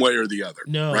one way or the other.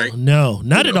 No, right? No,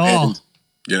 not at all.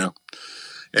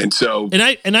 And so,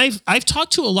 and I've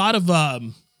talked to a lot of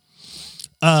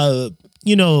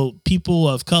people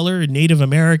of color and Native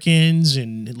Americans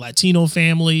and Latino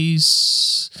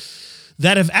families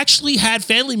that have actually had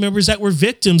family members that were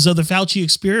victims of the Fauci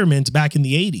experiment back in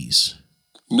the 80s.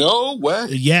 No way.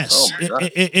 Yes,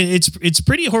 it's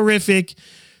pretty horrific.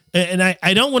 And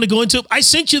I don't want to go into it. I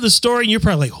sent you the story, and you're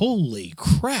probably like, "Holy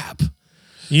crap!"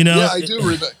 Yeah, I do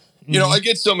remember. I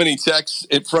get so many texts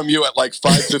from you at like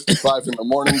 5:55 in the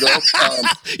morning, though.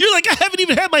 You're like, I haven't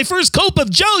even had my first cope of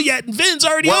Joe yet, and Vin's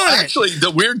already on it. Actually, the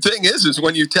weird thing is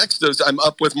when you text us, I'm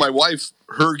up with my wife,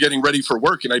 her getting ready for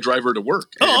work, and I drive her to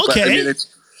work. Oh, okay. But,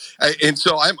 I mean, and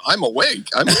so I'm awake.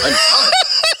 I'm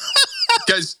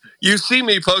because you see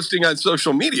me posting on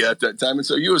social media at that time, and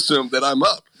so you assume that I'm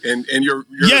up. And your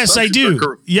yes, I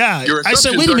do. Yeah, I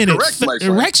said, wait a minute.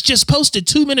 Rex just posted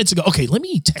 2 minutes ago. Okay, let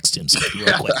me text him something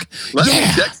real quick. Let me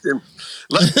text him.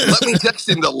 Let me text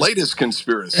him the latest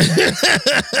conspiracy.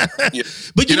 Yeah.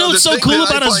 But you know what's so cool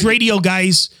about us radio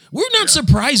guys? We're not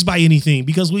surprised by anything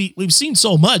because we've seen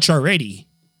so much already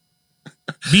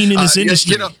being in this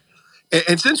industry.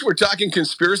 And since we're talking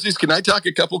conspiracies, can I talk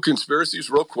a couple conspiracies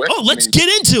real quick? Oh, let's get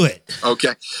into it.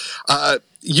 Okay.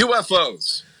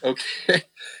 UFOs. Okay.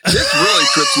 This really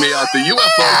trips me out.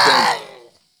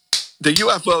 The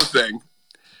UFO thing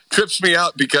trips me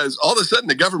out because all of a sudden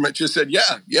the government just said,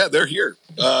 yeah, they're here.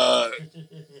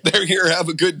 They're here. Have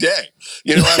a good day.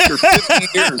 After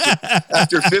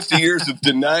 50 years of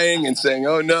denying and saying,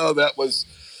 oh no, that was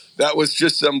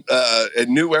just some a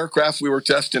new aircraft we were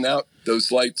testing out.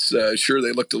 Those lights, sure,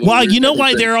 they looked a little. Well, you know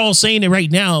why they're all saying it right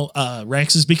now,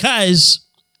 Rex, is because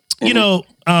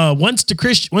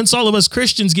once all of us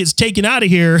Christians gets taken out of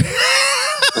here,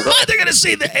 they're gonna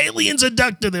say the aliens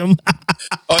abducted them.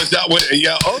 Oh, is that what?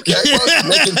 Yeah, okay. Well,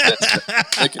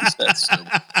 it's making sense.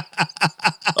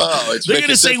 Oh, it's they're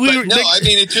gonna say we were. No, I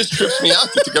mean it just trips me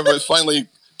out that the government finally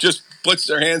just puts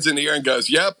their hands in the air and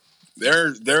goes, "Yep,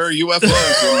 they're UFOs."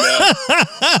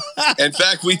 And, in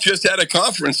fact, we just had a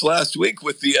conference last week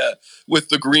with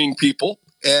the green people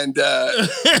and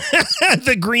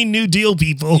the Green New Deal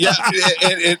people. Yeah,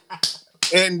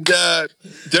 and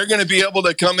they're going to be able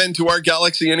to come into our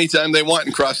galaxy anytime they want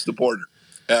and cross the border.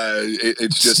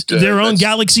 It's just their own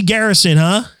galaxy garrison,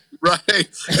 huh? Right.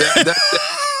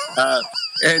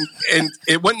 And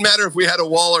it wouldn't matter if we had a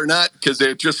wall or not because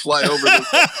they'd just fly over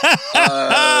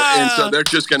and so they're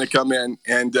just going to come in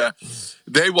and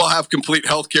they will have complete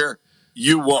health care.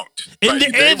 You won't. And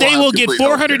right? they will get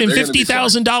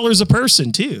 $450,000 a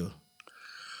person too.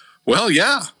 Well,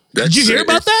 yeah. Did you hear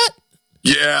about that?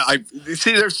 Yeah.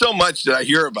 See, there's so much that I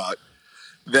hear about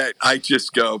that I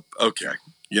just go, okay.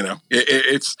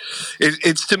 It's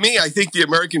to me, I think the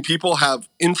American people have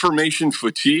information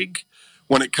fatigue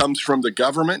when it comes from the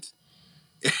government.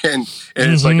 And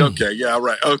it's like, okay, yeah,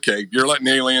 right. Okay. You're letting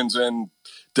aliens in.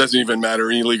 Doesn't even matter.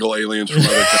 Illegal aliens from other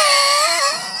countries.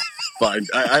 Fine.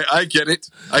 I get it.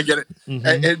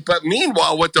 Mm-hmm. But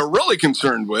meanwhile, what they're really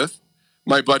concerned with,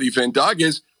 my buddy Vin Dog,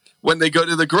 is when they go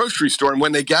to the grocery store and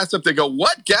when they gas up, they go,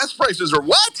 what? Gas prices are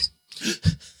what?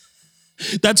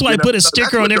 That's why I put a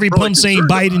sticker on every pump saying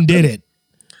Biden did it.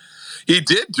 He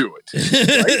did do it.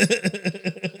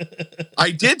 Right? I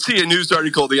did see a news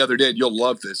article the other day, and you'll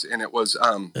love this, and it was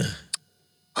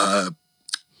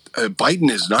Biden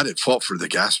is not at fault for the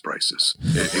gas prices.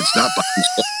 It's not Biden's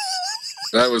fault.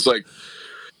 And I was like,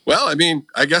 well, I mean,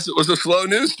 I guess it was a slow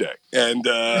news day. And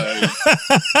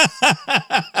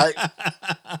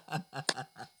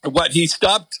he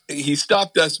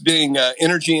stopped us being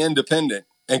energy independent,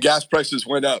 and gas prices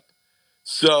went up.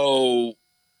 So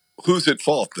who's at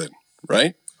fault then,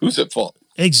 right? Who's at fault?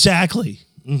 Exactly.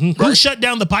 Mm-hmm. Right? Who shut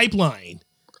down the pipeline?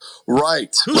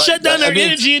 Right. Who shut down our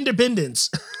energy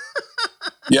independence?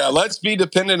 Yeah, let's be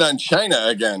dependent on China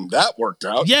again. That worked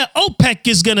out. Yeah, OPEC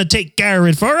is going to take care of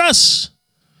it for us.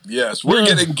 Yes, we're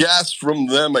getting gas from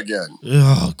them again.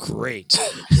 Oh, great.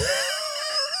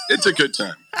 It's a good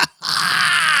time.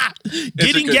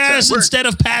 Getting gas instead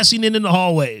of passing it in the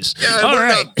hallways. Yeah, all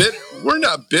right. We're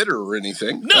not bitter or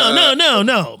anything. No. Not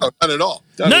at all.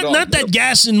 Not that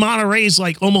gas in Monterey is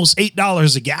like almost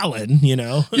 $8 a gallon,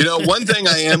 One thing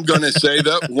I am going to say,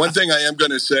 though,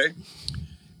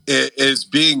 is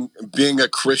being a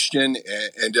Christian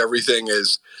and everything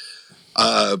is,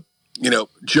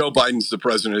 Joe Biden's the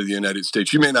president of the United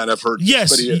States. You may not have heard.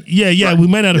 Yes. But he is. Yeah. Right. We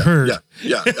might not have heard.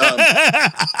 Yeah.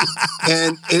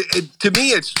 And to me,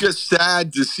 it's just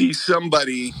sad to see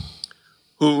somebody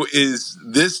who is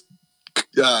this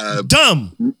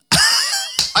dumb.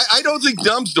 I don't think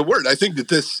dumb's the word. I think that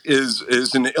this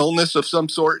is an illness of some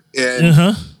sort.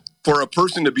 And for a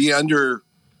person to be under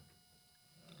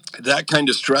that kind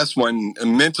of stress when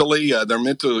mentally their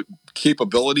mental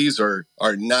capabilities are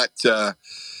not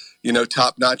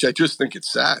top notch, I just think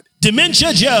it's sad.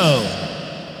 Dementia Joe.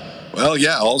 Well,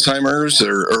 yeah, Alzheimer's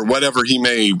or whatever he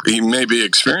may be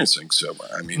experiencing. So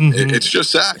I mean, it's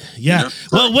just sad. Yeah.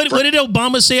 Well, what did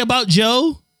Obama say about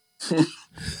Joe?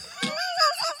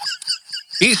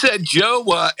 He said Joe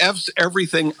F's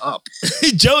everything up.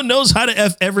 Joe knows how to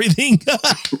F everything up.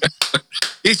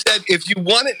 He said, if you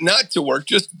want it not to work,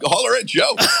 just holler at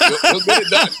Joe. He'll get it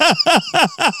done.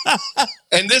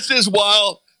 And this is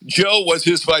while Joe was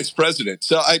his vice president.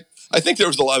 So I think there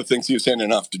was a lot of things he was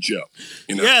handing off to Joe.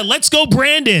 Yeah, let's go,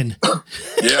 Brandon.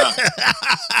 Yeah.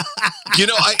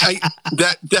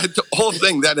 That whole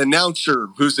thing, that announcer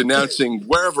who's announcing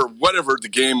whatever the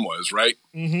game was, right?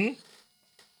 Mm-hmm.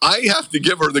 I have to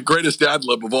give her the greatest ad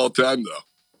lib of all time, though.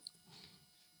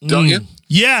 Don't you?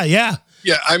 Yeah.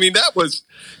 Yeah, I mean, that was,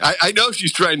 I know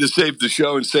she's trying to save the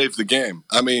show and save the game.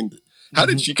 I mean, how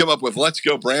did she come up with "Let's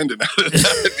Go Brandon" out of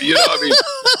that? I mean,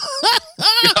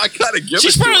 I gotta give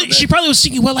it to her. She probably was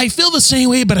thinking, well, I feel the same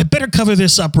way, but I better cover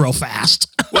this up real fast.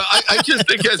 Well, I just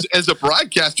think as a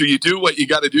broadcaster, you do what you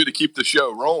got to do to keep the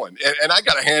show rolling, and I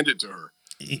got to hand it to her.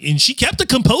 And she kept the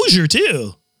composure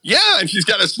too. Yeah, and she's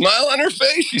got a smile on her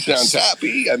face. She sounds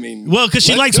happy. I mean, well, because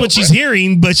she likes what she's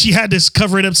hearing, but she had to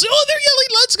cover it up. So, they're yelling,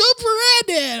 "Let's go,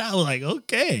 Brandon!" I was like,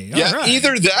 "Okay, yeah." All right.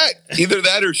 Either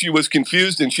that, or she was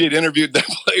confused and she had interviewed that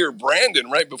player Brandon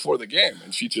right before the game,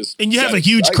 and she just and you have a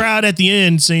huge crowd at the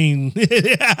end saying,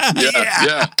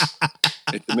 "Yeah."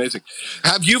 It's amazing.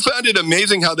 Have you found it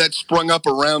amazing how that sprung up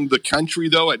around the country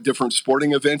though at different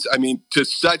sporting events? I mean, to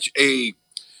such a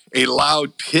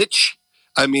loud pitch.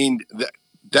 I mean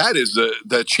that is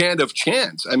the chant of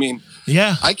chants. I mean,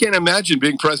 yeah, I can't imagine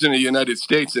being president of the United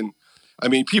States, and I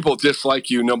mean, people dislike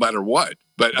you no matter what.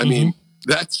 But I mean,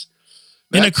 that's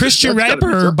and a Christian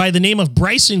rapper by the name of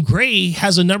Bryson Gray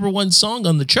has a #1 song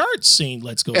on the charts saying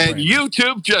 "Let's Go." And Brandon.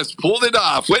 YouTube just pulled it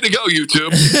off. Way to go,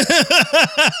 YouTube!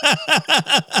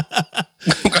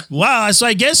 Wow. So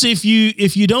I guess if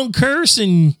you don't curse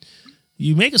and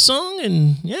you make a song,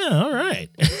 and all right.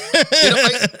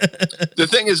 The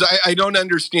thing is, I don't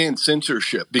understand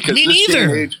censorship because Me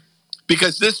neither.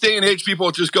 Because this day and age,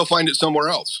 people just go find it somewhere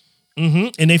else.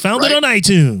 And they found it on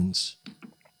iTunes.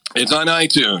 It's on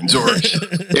iTunes, or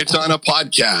it's on a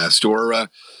podcast, or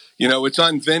it's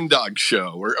on Vendog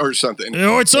show or something,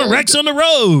 or it's on Rex on the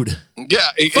Road. Yeah,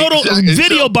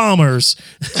 video bombers.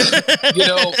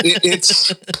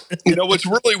 It's what's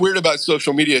really weird about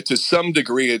social media. To some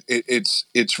degree,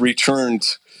 it's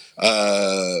returned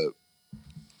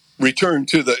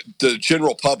to the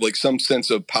general public some sense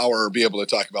of power, or be able to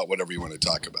talk about whatever you want to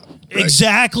talk about. Right?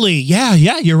 Exactly. Yeah,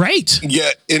 you're right.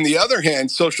 Yet, in the other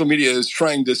hand, social media is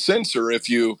trying to censor if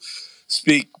you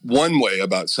speak one way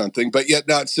about something, but yet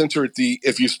not censor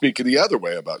if you speak the other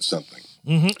way about something.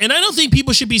 And I don't think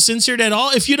people should be censored at all.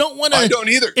 If you don't want to, I don't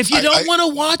either. If you don't want to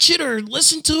watch it or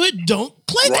listen to it, don't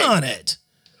click on it.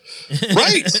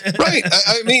 Right.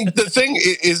 I mean, the thing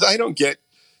is, I don't get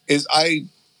is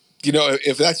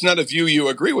if that's not a view you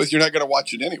agree with, you're not going to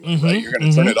watch it anyway, right? You're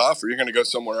going to turn it off, or you're going to go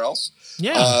somewhere else.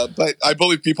 Yeah. But I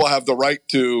believe people have the right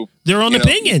to their own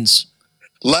opinions.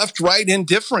 Left, right,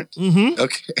 indifferent.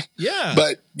 Okay. Yeah.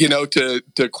 But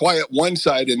to quiet one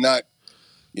side and not,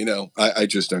 I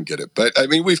just don't get it. But I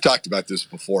mean, we've talked about this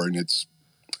before, and it's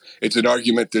an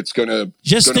argument that's going to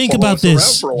just think about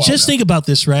this. Just think about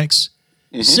this, Rex.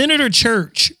 Senator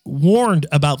Church warned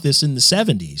about this in the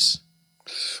 70s.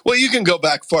 Well, you can go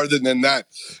back farther than that.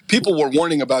 People were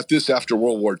warning about this after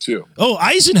World War II. Oh,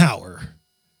 Eisenhower.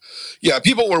 Yeah,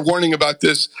 people were warning about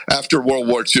this after World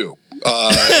War II.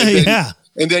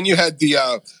 And then you had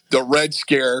the Red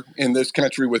Scare in this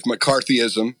country with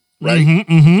McCarthyism, right?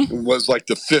 It was like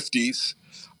the 50s.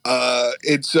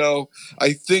 And so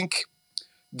I think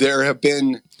there have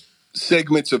been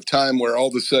segments of time where all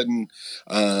of a sudden,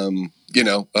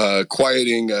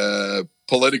 quieting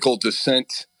political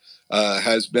dissent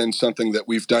has been something that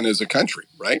we've done as a country,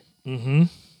 right? The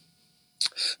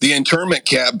internment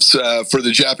camps for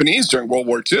the Japanese during World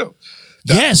War II.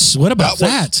 Yes, what about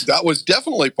that? That was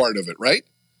definitely part of it, right?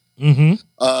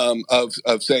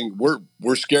 Of saying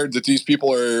we're scared that these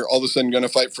people are all of a sudden going to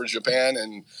fight for Japan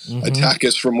and attack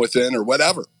us from within or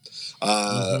whatever.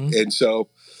 And so,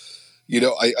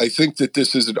 I think that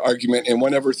this is an argument, and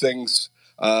whenever things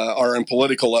are in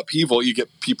political upheaval, you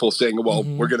get people saying, well,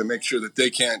 we're going to make sure that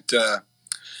they can't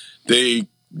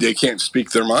they can't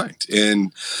speak their mind.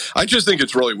 And I just think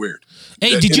it's really weird.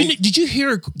 Hey, did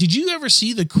you ever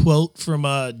see the quote from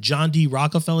John D.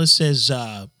 Rockefeller says,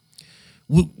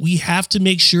 we have to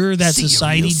make sure that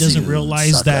society doesn't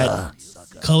realize that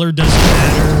color doesn't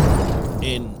matter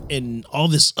and all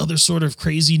this other sort of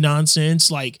crazy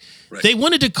nonsense. Like they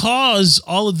wanted to cause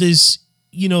all of this,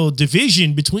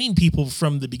 division between people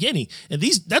from the beginning. And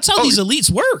that's how these elites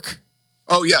work.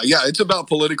 Oh, yeah. It's about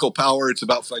political power. It's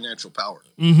about financial power.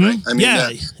 Right? I mean,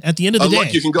 at the end of the day.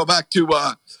 Look, you can go back to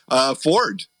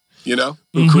Ford,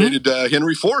 who created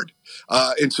Henry Ford.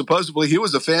 And supposedly he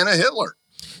was a fan of Hitler.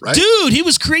 Right? Dude, he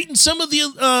was creating some of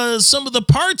the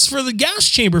parts for the gas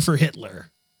chamber for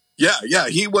Hitler. Yeah.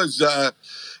 He was, and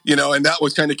that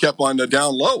was kind of kept on the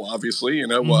down low, obviously,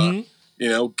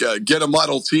 get a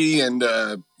Model T and,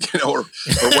 or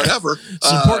whatever.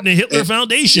 Supporting the Hitler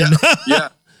Foundation. Yeah.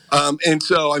 And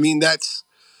so, I mean, that's,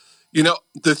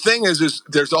 the thing is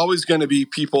there's always going to be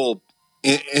people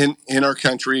in our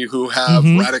country who have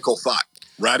radical thought,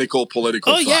 radical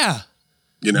political thought. Oh, yeah.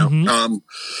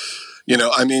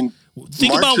 I mean,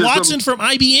 Think about Marxism. Watson from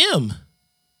IBM.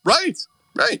 Right.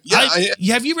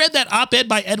 Yeah. Have you read that op-ed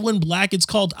by Edwin Black? It's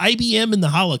called IBM and the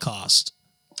Holocaust.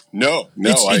 No.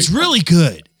 It's really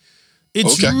good.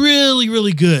 It's really,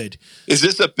 really good. Is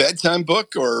this a bedtime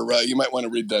book, or you might want to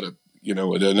read that, at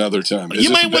another time? You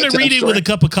might want to read it with a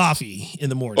cup of coffee in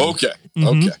the morning. Okay.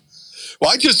 Okay. Well,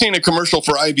 I just seen a commercial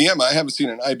for IBM. I haven't seen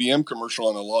an IBM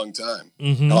commercial in a long time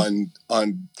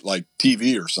on like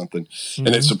TV or something, and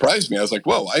it surprised me. I was like,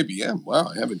 "Whoa, IBM!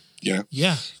 Wow, I haven't." Yeah.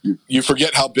 You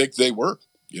forget how big they were,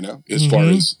 as far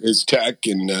as tech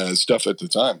and stuff at the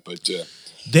time. But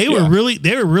they were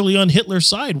really on Hitler's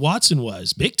side. Watson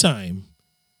was big time.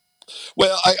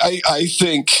 Well, I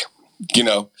think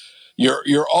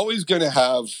you're always going to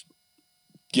have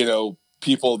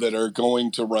people that are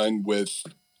going to run with.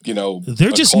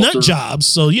 They're just nut jobs,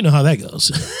 so you know how that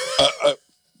goes.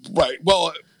 Right.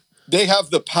 Well, they have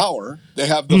the power, they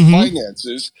have the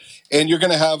finances, and you're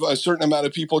going to have a certain amount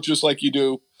of people, just like you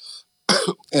do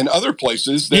in other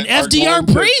places. That and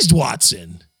FDR praised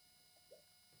Watson.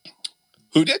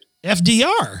 Who did?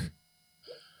 FDR.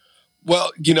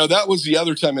 Well, that was the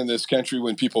other time in this country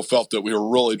when people felt that we were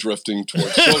really drifting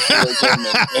towards socialism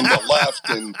and the left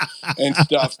and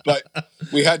stuff. But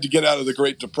we had to get out of the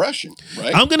Great Depression,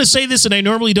 right? I'm going to say this, and I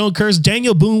normally don't curse.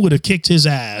 Daniel Boone would have kicked his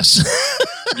ass.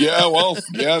 There you go. Well,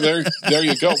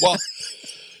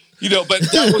 but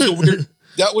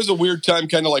that was a weird time,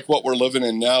 kind of like what we're living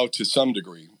in now to some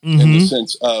degree, in the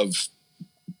sense of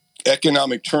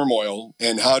economic turmoil,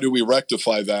 and how do we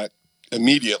rectify that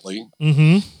immediately.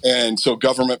 And so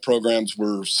government programs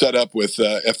were set up with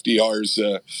FDR's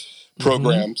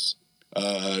programs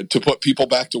to put people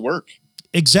back to work.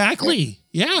 Exactly.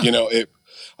 And,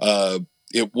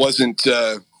 it wasn't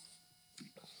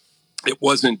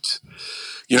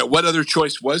what other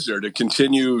choice was there to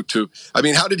continue to,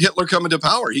 how did Hitler come into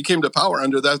power? He came to power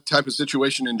under that type of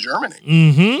situation in Germany.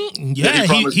 Yeah,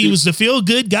 he was the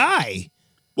feel-good guy.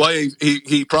 Well,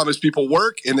 he promised people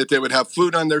work and that they would have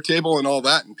food on their table and all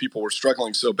that. And people were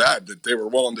struggling so bad that they were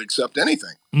willing to accept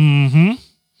anything. And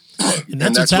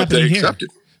that's what they accepted.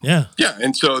 Yeah. Yeah.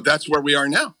 And so that's where we are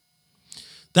now.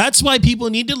 That's why people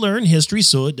need to learn history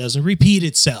so it doesn't repeat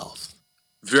itself.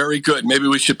 Very good. Maybe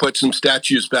we should put some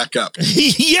statues back up.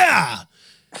 Yeah.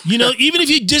 Even if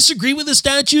you disagree with the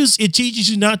statues, it teaches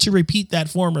you not to repeat that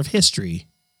form of history.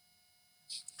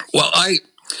 Well, I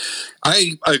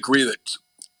agree that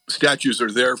statues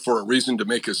are there for a reason, to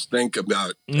make us think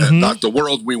about the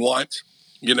world we want,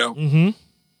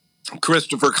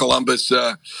 Christopher Columbus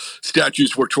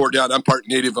statues were torn down. I'm part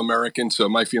Native American, so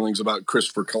my feelings about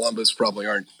Christopher Columbus probably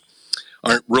aren't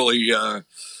really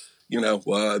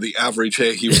the average.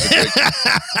 Hey, he was a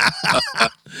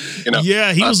big,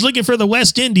 yeah, he was looking for the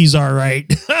West Indies, all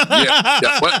right.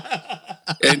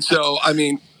 And so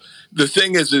the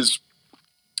thing is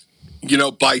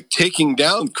by taking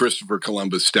down Christopher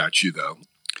Columbus statue, though,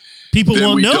 people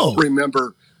won't know.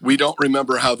 We don't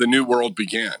remember how the New World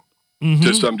began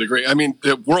to some degree.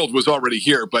 The world was already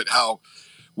here, but how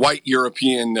white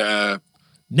European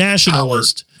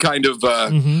nationalist kind of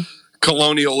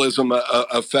colonialism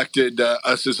affected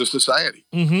us as a society.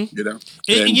 And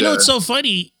it's so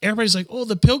funny. Everybody's like, "Oh,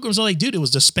 the Pilgrims." I'm like, dude, it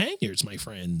was the Spaniards, my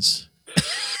friends.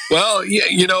 Well,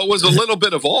 it was a little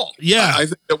bit of all. Yeah. I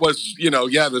think it was,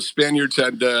 the Spaniards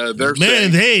had their say.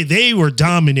 Man, they were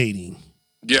dominating.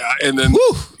 Yeah, and then,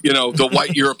 the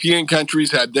white European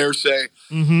countries had their say.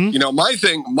 My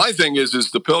thing is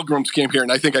the Pilgrims came here,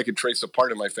 and I think I could trace a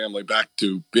part of my family back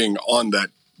to being on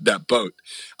that boat.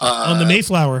 On the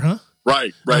Mayflower, huh?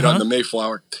 Right, on the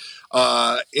Mayflower.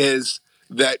 Is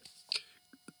that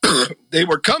they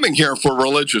were coming here for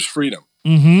religious freedom.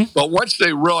 But once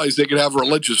they realized they could have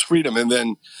religious freedom and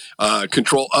then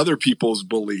control other people's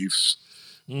beliefs,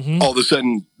 all of a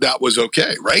sudden that was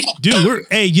okay, right? Dude,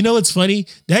 what's funny?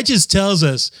 That just tells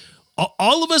us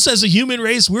all of us as a human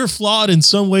race, we're flawed in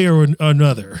some way or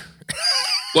another.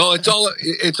 Well, it's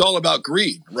all about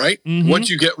greed, right? Once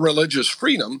you get religious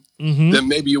freedom, then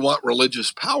maybe you want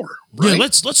religious power, right? Yeah,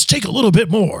 let's take a little bit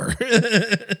more.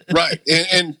 Right.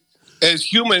 And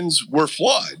as humans, we're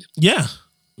flawed. Yeah.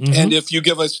 And if you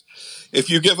give us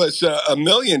 $1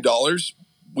 million,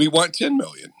 we want 10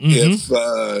 million. If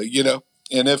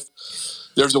and if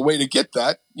there's a way to get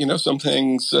that, some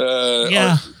things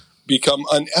become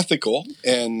unethical,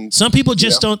 and some people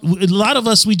just don't. A lot of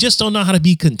us, we just don't know how to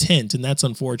be content, and that's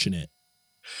unfortunate.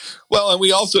 Well, and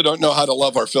we also don't know how to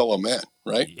love our fellow man,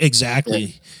 right?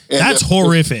 Exactly. And that's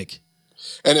horrific.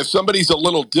 And if somebody's a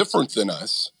little different than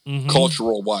us,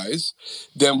 cultural wise,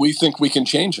 then we think we can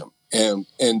change them. and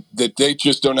that they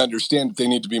just don't understand that they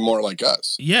need to be more like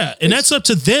us. Yeah, and that's up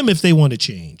to them if they want to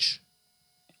change.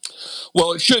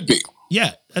 Well, it should be.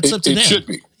 Yeah, that's up to them. It should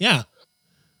be. Yeah.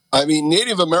 I mean,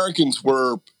 Native Americans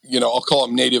were, I'll call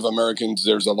them Native Americans.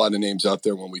 There's a lot of names out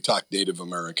there when we talk Native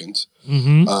Americans.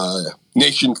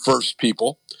 Nation First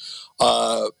people.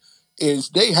 Is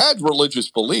they had religious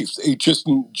beliefs. They just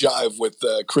didn't jive with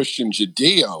Christian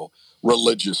Judeo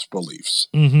religious beliefs.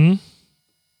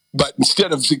 But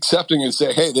instead of accepting and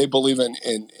say, hey, they believe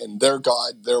in their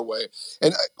God, their way.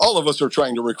 And all of us are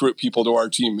trying to recruit people to our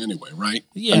team anyway, right?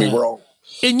 Yeah. I mean, we're all.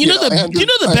 And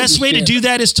the best way to do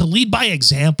that is to lead by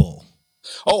example.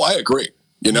 Oh, I agree.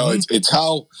 It's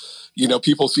how,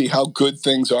 people see how good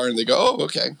things are and they go, oh,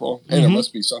 okay, well, hey, there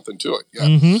must be something to it.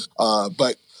 Yeah.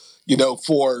 But,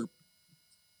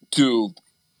 to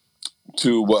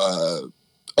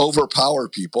overpower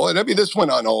people. And I mean, this went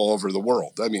on all over the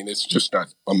world. I mean, it's just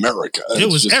not America.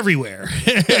 It was everywhere.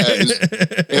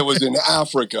 It was in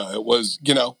Africa. It was,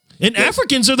 And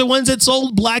Africans are the ones that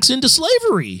sold blacks into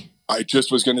slavery. I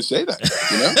just was going to say that,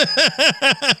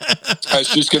 I was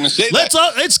just going to say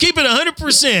let's keep it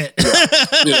 100%.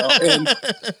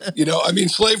 I mean,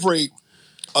 slavery.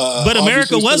 But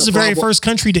America was the very first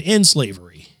country to end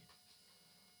slavery.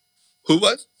 Who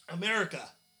was? America.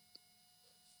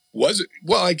 Was it?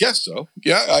 Well, I guess so.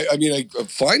 Yeah.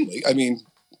 Finally,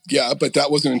 yeah, but that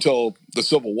wasn't until the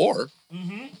Civil War,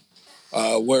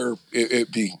 where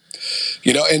it be,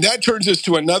 and that turns us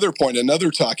to another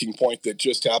talking point that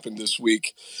just happened this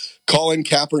week. Colin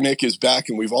Kaepernick is back,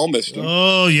 and we've all missed him.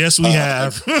 Oh, yes, we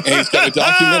have. And he's got a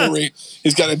documentary.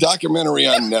 He's got a documentary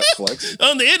on Netflix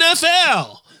on the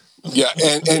NFL. Yeah,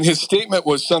 and his statement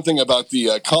was something about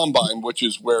the combine, which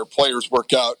is where players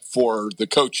work out for the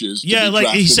coaches. Yeah, like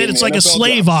he said, it's like a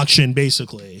slave auction,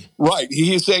 basically. Right.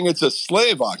 He's saying it's a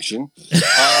slave auction.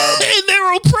 And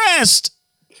they're oppressed.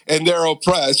 And they're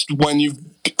oppressed when you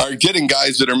are getting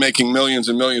guys that are making millions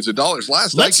and millions of dollars.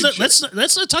 Let's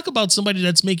not talk about somebody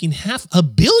that's making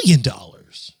 $500 million.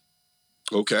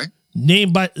 Okay.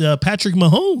 Named by Patrick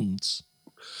Mahomes.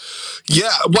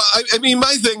 Yeah, well, I mean,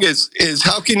 my thing is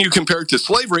how can you compare it to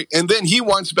slavery? And then he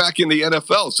wants back in the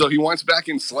NFL, so he wants back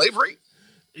in slavery?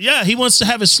 Yeah, he wants to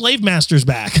have his slave masters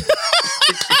back.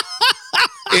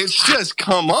 It's just,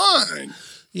 come on.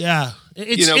 Yeah,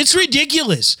 it's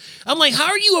ridiculous. I'm like, how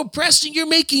are you oppressed and you're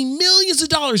making millions of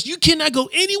dollars? You cannot go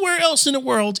anywhere else in the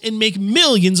world and make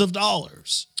millions of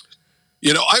dollars.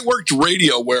 I worked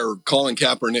radio where Colin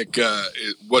Kaepernick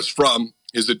was from.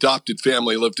 His adopted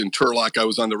family lived in Turlock. I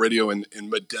was on the radio in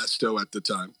Modesto at the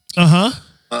time.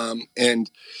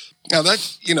 And now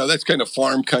that's kind of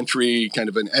farm country, kind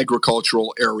of an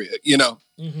agricultural area,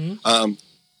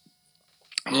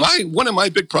 One of my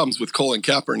big problems with Colin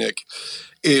Kaepernick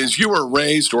is you were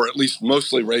raised, or at least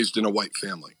mostly raised, in a white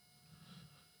family.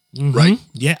 Right?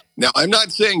 Yeah. Now, I'm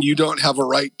not saying you don't have a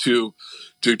right to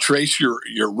trace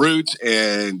your roots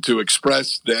and to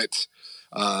express that,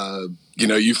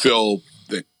 you feel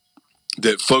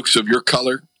that folks of your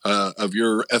color, of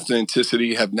your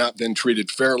ethnicity, have not been treated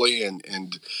fairly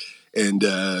and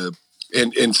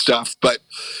stuff. But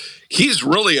he's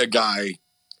really a guy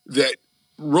that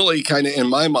really kind of, in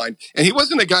my mind, and he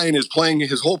wasn't a guy in his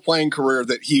whole playing career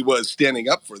that he was standing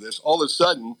up for this. All of a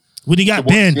sudden, when he got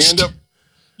benched, towards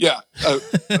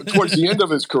the end of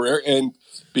his career, and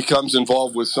becomes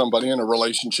involved with somebody in a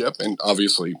relationship, and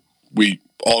obviously we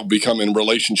all become in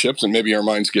relationships, and maybe our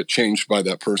minds get changed by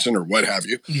that person or what have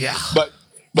you. Yeah.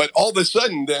 But all of a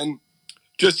sudden, then,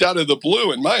 just out of the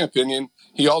blue, in my opinion,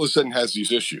 he all of a sudden has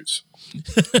these issues,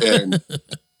 and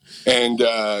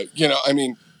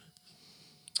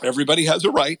everybody has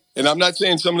a right. And I'm not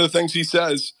saying some of the things he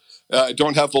says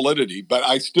don't have validity, but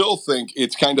I still think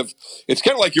it's kind of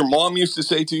like your mom used to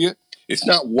say to you. It's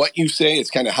not what you say; it's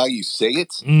kind of how you say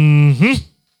it.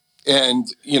 And,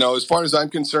 as far as I'm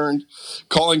concerned,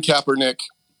 Colin Kaepernick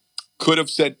could have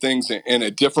said things in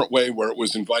a different way where it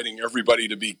was inviting everybody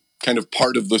to be kind of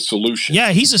part of the solution.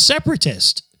 Yeah, he's a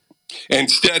separatist.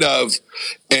 Instead of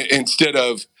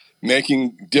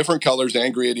making different colors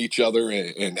angry at each other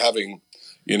and having,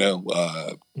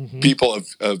 people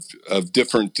of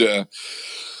different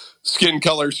skin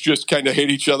colors just kind of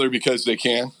hate each other because they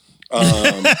can.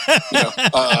 And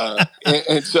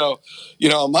so,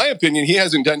 in my opinion, he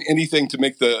hasn't done anything to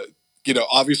make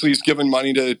obviously he's given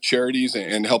money to charities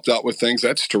and helped out with things.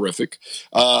 That's terrific.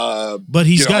 But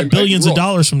he's got billions of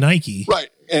dollars from Nike. Right.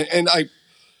 And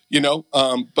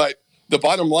but the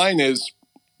bottom line is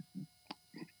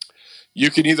you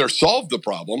can either solve the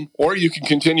problem or you can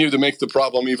continue to make the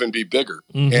problem even be bigger.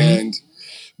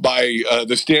 by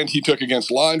the stand he took against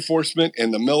law enforcement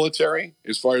and the military.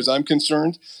 As far as I'm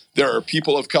concerned, there are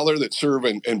people of color that serve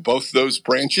in both those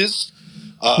branches.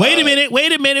 Wait a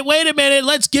minute.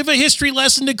 Let's give a history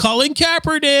lesson to Colin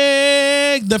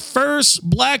Kaepernick. The first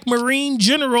black Marine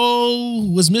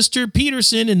general was Mr.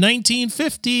 Peterson in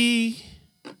 1950.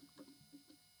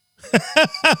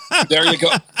 There you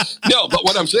go. No, but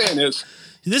what I'm saying is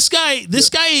this guy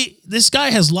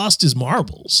has lost his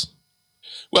marbles.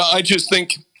 Well, I just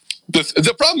think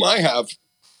the problem I have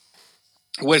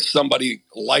with somebody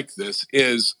like this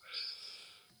is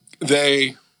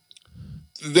they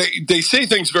say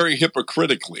things very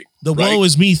hypocritically. The right? woe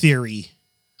is me theory.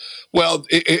 Well,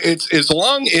 it's as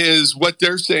long as what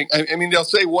they're saying. I mean, they'll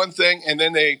say one thing and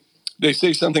then they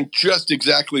say something just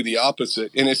exactly the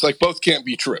opposite, and it's like both can't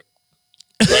be true.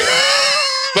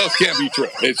 Right? Both can't be true.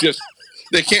 It's just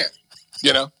they can't.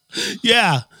 You know?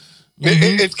 Yeah.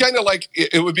 It's kind of like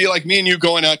it would be like me and you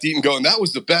going out to eat and going, that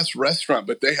was the best restaurant,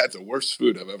 but they had the worst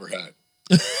food I've ever had.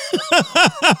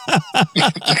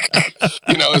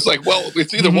 It's like, well,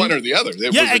 it's either one or the other. It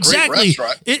was a exactly. Great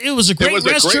restaurant. It was a great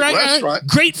restaurant.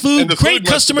 Great food, great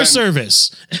customer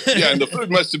service. Yeah, and the food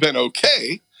must have been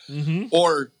okay,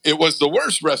 or it was the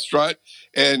worst restaurant,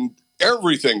 and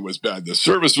everything was bad. The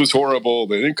service was horrible.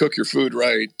 They didn't cook your food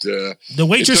right. The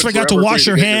waitress forgot to wash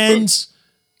her hands.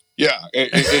 Yeah,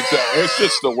 it's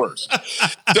just the worst.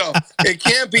 So it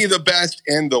can't be the best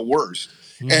and the worst.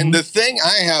 And the thing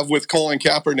I have with Colin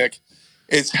Kaepernick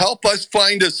is help us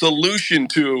find a solution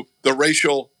to the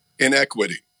racial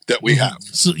inequity that we have.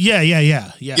 So, yeah.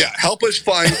 Help us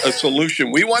find a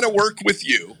solution. We want to work with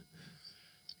you.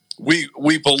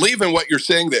 We believe in what you're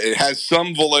saying, that it has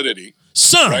some validity.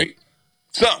 Right?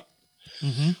 Some.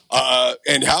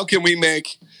 And how can we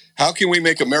make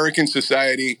American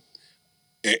society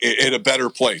in a better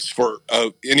place for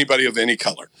anybody of any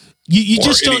color? You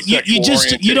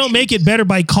don't make it better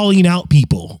by calling out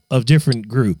people of different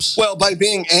groups. Well, by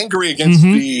being angry against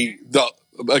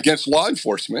against law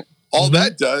enforcement, all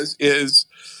that does is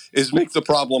make the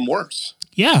problem worse.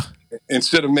 Yeah.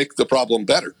 Instead of make the problem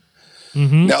better.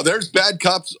 Now there's bad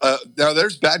cops.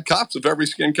 There's bad cops of every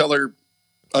skin color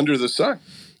under the sun.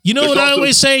 You know what I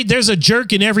always say? There's a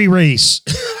jerk in every race.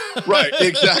 Right,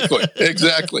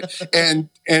 exactly. And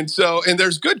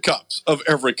there's good cops of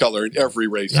every color and every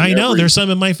race. I know, there's some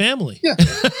in my family. Yeah,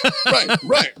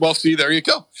 right. Well, see, there you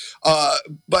go.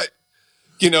 But,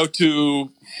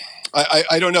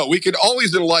 I don't know. We could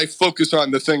always in life focus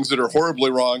on the things that are horribly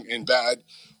wrong and bad,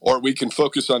 or we can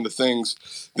focus on the things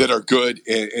that are good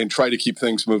and try to keep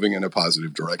things moving in a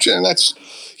positive direction. And that's,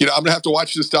 I'm going to have to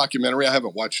watch this documentary. I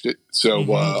haven't watched it. So,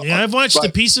 I've watched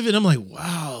a piece of it. I'm like,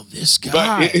 wow, this guy.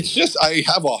 But it's just,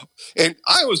 and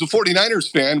I was a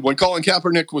 49ers fan when Colin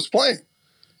Kaepernick was playing.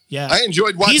 Yeah. I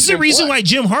enjoyed watching him. He's the reason why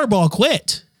Jim Harbaugh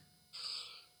quit.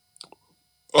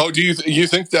 Oh, do you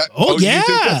think that? Oh, yeah.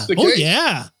 Do you think that's the case? Oh,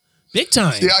 yeah. Big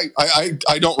time. See,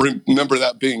 I don't remember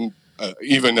that being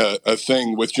even a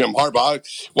thing with Jim Harbaugh.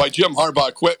 Why Jim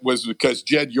Harbaugh quit was because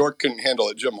Jed York couldn't handle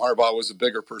it. Jim Harbaugh was a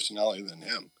bigger personality than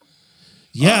him.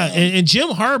 Yeah, and Jim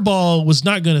Harbaugh was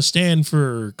not going to stand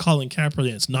for Colin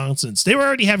Kaepernick's nonsense. They were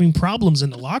already having problems in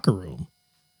the locker room.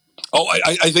 Oh,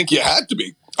 I think you had to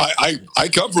be. I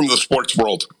come from the sports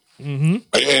world,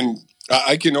 and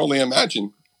I can only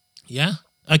imagine. Yeah,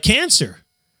 a cancer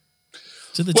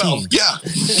to the team. Well, yeah,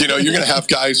 you're going to have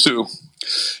guys who,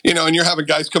 and you're having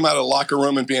guys come out of the locker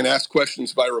room and being asked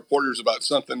questions by reporters about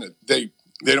something that they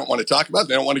don't want to talk about.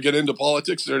 They don't want to get into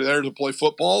politics. They're there to play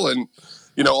football, and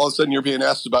all of a sudden you're being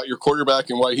asked about your quarterback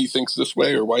and why he thinks this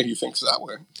way or why he thinks that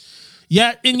way.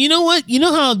 Yeah, and you know what? You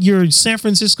know how your San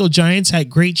Francisco Giants had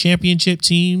great championship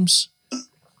teams?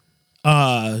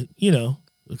 A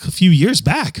few years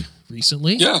back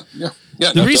recently. Yeah.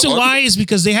 The reason why is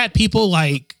because they had people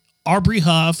like Aubrey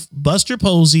Huff, Buster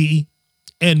Posey,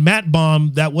 and Matt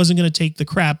Baum that wasn't going to take the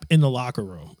crap in the locker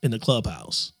room, in the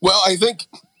clubhouse. Well, I think,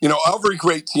 every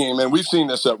great team, and we've seen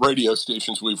this at radio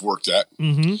stations we've worked at.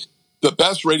 The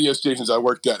best radio stations I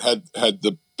worked at had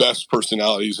the best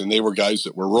personalities, and they were guys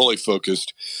that were really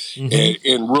focused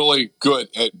and really good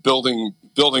at building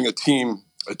a team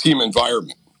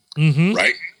environment.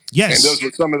 Right? Yes. And those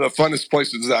were some of the funnest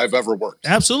places that I've ever worked.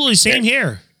 Absolutely. Same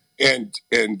here. And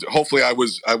hopefully I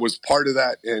was part of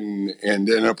that and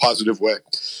in a positive way.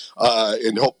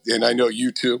 And I know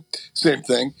you too, same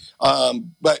thing.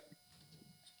 But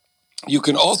you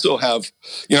can also have,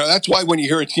 that's why when you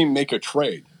hear a team make a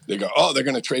trade, they go, oh, they're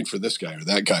going to trade for this guy or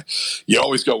that guy. You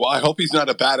always go, well, I hope he's not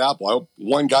a bad apple. I hope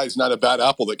one guy's not a bad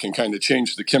apple that can kind of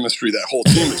change the chemistry that whole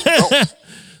team is built.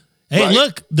 Hey,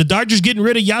 look, the Dodgers getting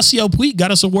rid of Yasiel Puig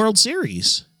got us a World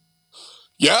Series.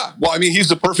 Yeah, well, I mean, he's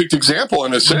a perfect example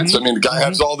in a sense. I mean, the guy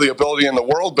has all the ability in the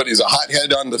world, but he's a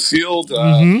hothead on the field.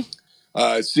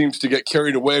 Seems to get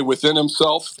carried away within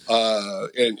himself,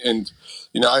 and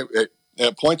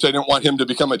at points I didn't want him to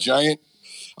become a giant.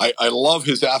 I love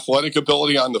his athletic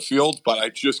ability on the field, but I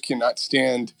just cannot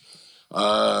stand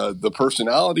the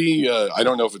personality. I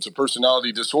don't know if it's a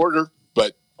personality disorder,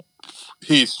 but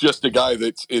he's just a guy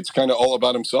it's kind of all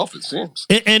about himself, it seems.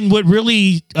 And what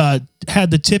really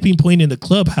had the tipping point in the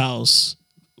clubhouse,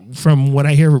 from what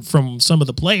I hear from some of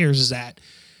the players, is that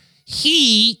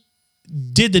he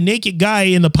did the naked guy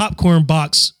in the popcorn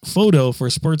box photo for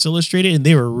Sports Illustrated, and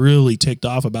they were really ticked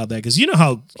off about that, because you know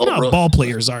how ball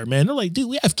players are, man. They're like, dude,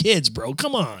 we have kids, bro.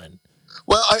 Come on.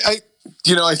 Well, I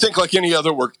think like any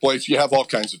other workplace, you have all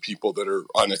kinds of people that are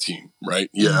on a team, right?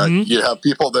 Yeah, you have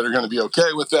people that are going to be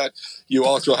okay with that. You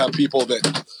also have people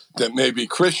that may be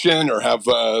Christian or have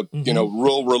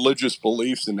real religious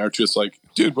beliefs, and they're just like,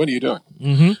 dude, what are you doing?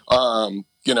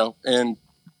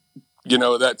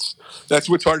 That's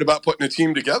what's hard about putting a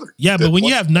team together. Yeah, but when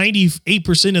you have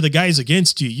 98% of the guys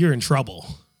against you, you're in trouble.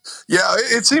 Yeah,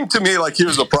 it seemed to me like he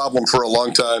was a problem for a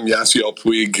long time, Yasiel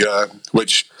Puig,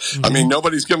 which, I mean,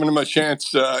 nobody's given him a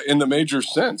chance in the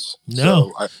majors since.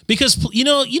 No, because, you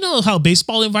know how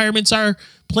baseball environments are.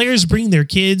 Players bring their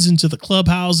kids into the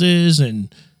clubhouses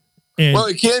and well,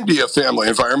 it can be a family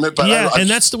environment, but and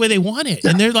that's the way they want it. Yeah.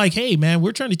 And they're like, "Hey, man,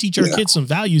 we're trying to teach our kids some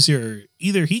values here.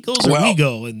 Either he goes or we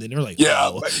go." And then they're like,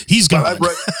 he's gone."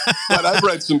 I've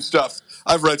read some stuff.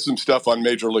 I've read some stuff on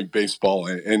Major League Baseball,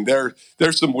 and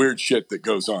there's some weird shit that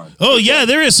goes on. Oh yeah,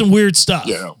 there is some weird stuff.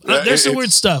 Yeah, there's some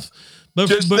weird stuff. But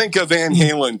think of Van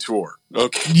Halen tour.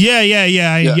 Okay. Yeah.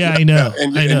 I know.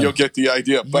 And you'll get the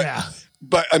idea.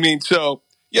 But I mean, so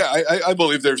I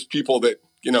believe there's people that.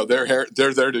 They're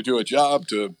there to do a job.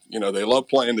 They love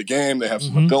playing the game. They have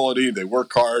some ability. They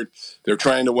work hard. They're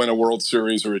trying to win a World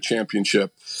Series or a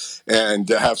championship. And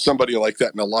to have somebody like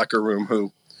that in the locker room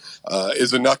who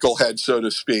is a knucklehead, so to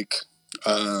speak,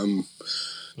 and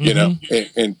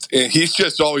he's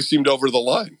just always seemed over the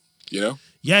line.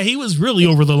 Yeah, he was really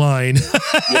over the line.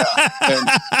 And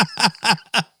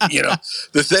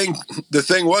the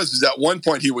thing was at one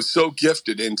point he was so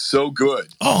gifted and so good.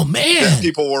 Oh man, that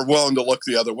people were willing to look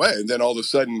the other way, and then all of a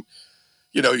sudden,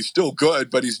 he's still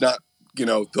good, but he's not,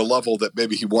 the level that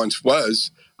maybe he once was.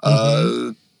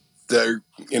 They're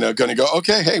going to go,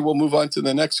 okay, hey, we'll move on to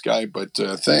the next guy, but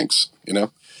thanks, and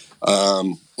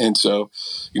so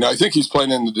I think he's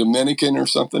playing in the Dominican or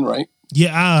something, right?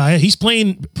 Yeah, he's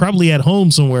playing probably at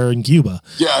home somewhere in Cuba.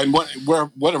 Yeah, and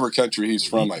whatever country he's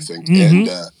from, I think. And,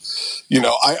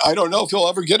 I don't know if he'll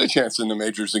ever get a chance in the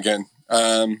majors again.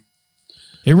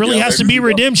 It really has to be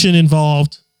redemption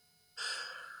involved.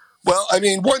 Well, I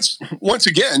mean, once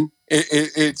again,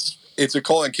 it's a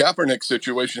Colin Kaepernick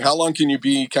situation. How long can you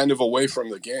be kind of away from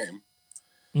the game?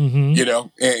 And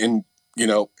in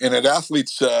an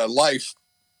athlete's life,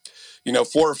 4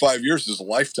 or 5 years is a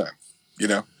lifetime,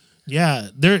 Yeah,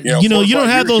 you don't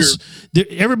have those.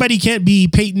 Everybody can't be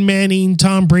Peyton Manning,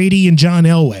 Tom Brady, and John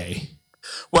Elway.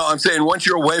 Well, I'm saying once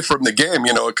you're away from the game,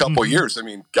 a couple of years. I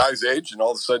mean, guys age, and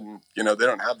all of a sudden, they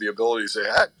don't have the abilities they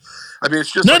had. I mean,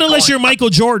 it's just not unless you're Michael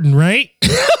Jordan, right?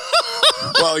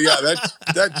 Well, yeah,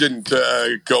 that didn't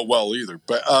go well either.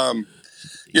 But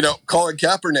Colin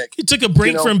Kaepernick, he took a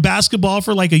break from basketball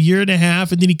for like a year and a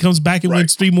half, and then he comes back and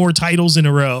wins 3 more titles in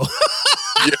a row.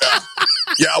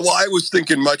 Yeah, well, I was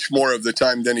thinking much more of the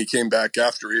time then he came back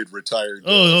after he had retired.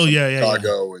 From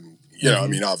Chicago, and I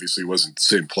mean, obviously, he wasn't the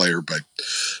same player, but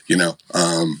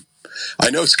I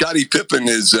know Scottie Pippen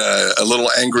is a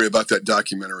little angry about that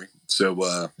documentary,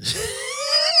 so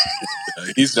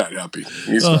he's not happy.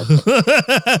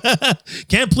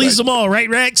 Can't please them all, right,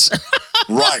 Rex?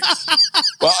 Right.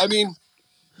 Well, I mean,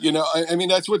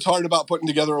 that's what's hard about putting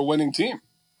together a winning team.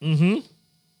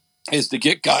 Is to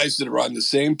get guys that are on the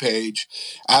same page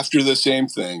after the same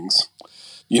things.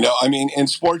 I mean, in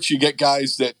sports, you get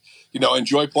guys that,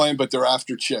 enjoy playing, but they're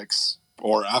after chicks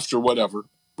or after whatever,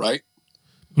 right?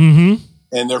 And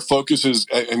their focus is,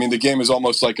 I mean, the game is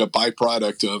almost like a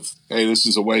byproduct of, hey, this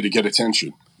is a way to get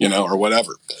attention, or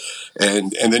whatever.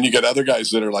 And then you get other guys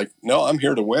that are like, no, I'm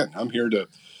here to win. I'm here to,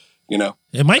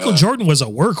 And Michael Jordan was a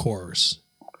workhorse.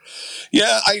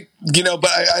 Yeah,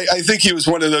 but I think he was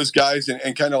one of those guys,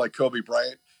 and kind of like Kobe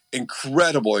Bryant,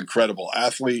 incredible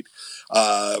athlete.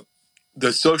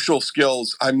 The social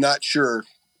skills, I'm not sure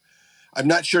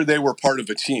they were part of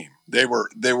a team. They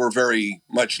were very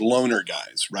much loner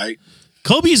guys, right?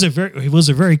 Kobe was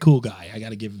a very cool guy. I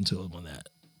got to give him to him on that.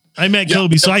 I met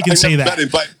Kobe, so I can say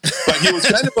that. But but he was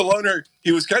kind of a loner.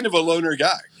 He was kind of a loner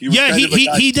guy. He was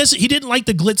he didn't like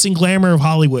the glitz and glamour of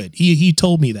Hollywood. He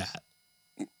told me that.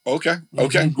 Okay.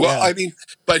 Well, I mean,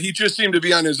 but he just seemed to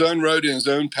be on his own road in his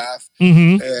own path,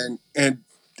 and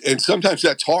sometimes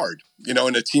that's hard, in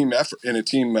a team effort,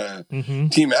 team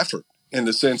effort, in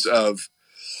the sense of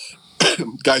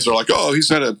guys are like, oh, he's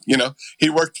not he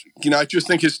worked, I just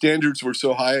think his standards were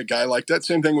so high. A guy like that.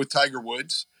 Same thing with Tiger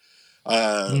Woods.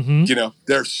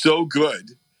 They're so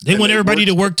good. They want everybody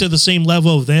to work to the same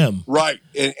level of them. Right.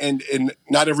 And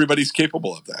not everybody's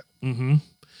capable of that. Mm-hmm.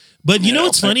 But you know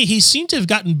what's funny? He seemed to have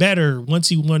gotten better once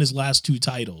he won his last 2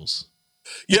 titles.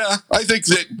 Yeah, I think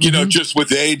that, just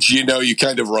with age, you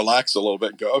kind of relax a little bit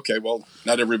and go, okay, well,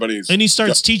 not everybody's. And he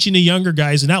starts teaching the younger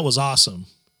guys, and that was awesome.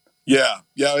 Yeah.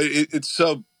 It's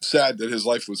so sad that his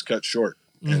life was cut short.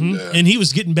 And he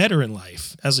was getting better in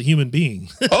life as a human being.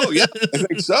 Oh, yeah, I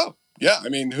think so. Yeah, I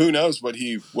mean, who knows what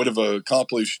he would have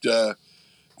accomplished,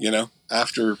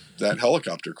 after that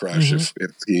helicopter crash if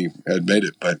he had made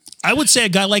it. But I would say a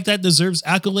guy like that deserves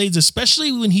accolades,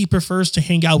 especially when he prefers to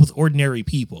hang out with ordinary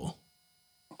people.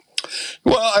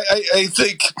 Well, I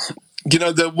think,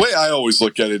 the way I always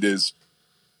look at it is,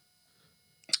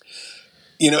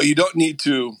 you don't need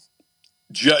to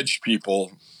judge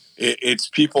people. It's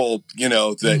people,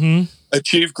 that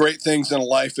achieve great things in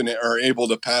life and are able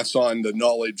to pass on the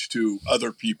knowledge to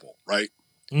other people, right?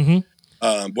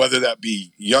 Whether that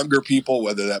be younger people,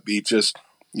 whether that be just,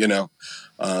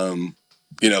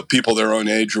 people their own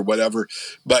age or whatever,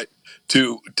 but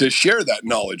to share that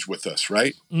knowledge with us,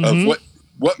 right? Of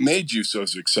what made you so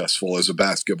successful as a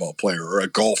basketball player or a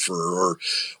golfer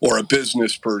or a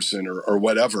business person or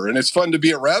whatever. And it's fun to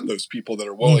be around those people that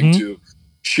are willing to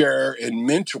share and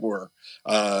mentor,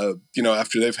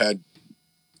 after they've had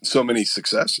so many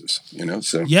successes,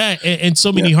 so. Yeah. And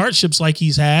so many hardships like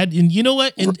he's had. And you know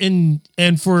what? And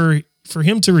for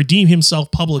him to redeem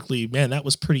himself publicly, man, that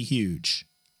was pretty huge.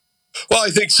 Well, I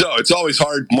think so. It's always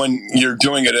hard when you're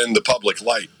doing it in the public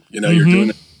light, you're doing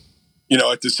it,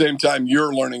 at the same time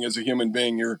you're learning as a human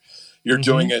being, you're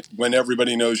doing it when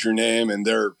everybody knows your name and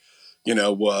they're,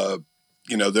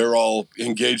 they're all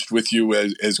engaged with you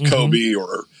as Kobe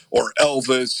or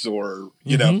Elvis or,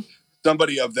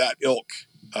 somebody of that ilk,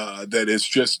 that is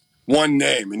just one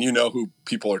name and who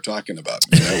people are talking about.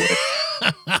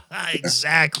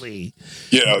 Exactly.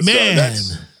 Man.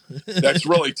 So that's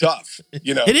really tough.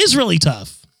 It is really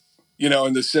tough.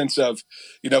 In the sense of,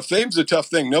 fame's a tough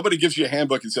thing. Nobody gives you a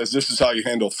handbook and says, this is how you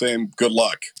handle fame. Good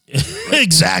luck. Right?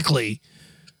 Exactly.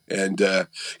 And, and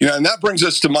that brings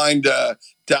us to mind, to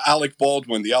Alec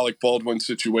Baldwin, the Alec Baldwin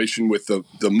situation with the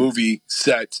movie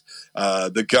set,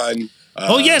 the gun.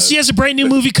 Yes. He has a brand new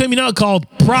movie coming out called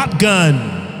Prop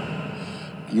Gun.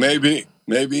 Maybe.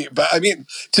 But I mean,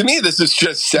 to me, this is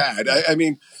just sad. I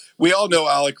mean, we all know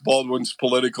Alec Baldwin's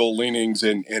political leanings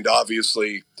and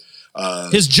obviously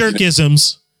his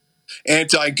jerkisms,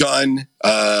 anti-gun,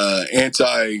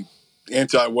 anti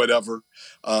whatever.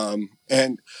 He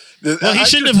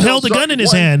shouldn't have held a gun in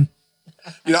his hand.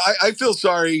 I feel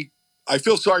sorry. I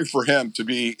feel sorry for him to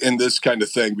be in this kind of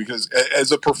thing because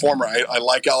as a performer, I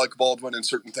like Alec Baldwin and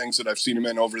certain things that I've seen him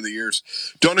in over the years.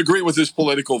 Don't agree with his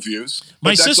political views.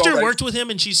 My sister worked with him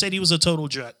and she said he was a total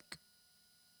jerk.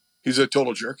 He's a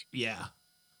total jerk? Yeah.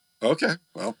 Okay.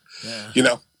 Well,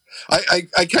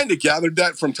 I kind of gathered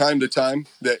that from time to time.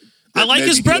 That I like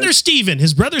his brother Steven.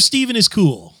 His brother Steven is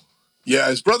cool. Yeah,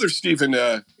 his brother Steven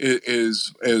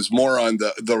is more on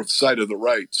the side of the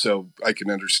right, so I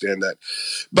can understand that.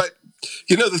 But,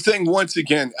 the thing, once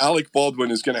again, Alec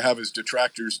Baldwin is going to have his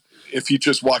detractors if he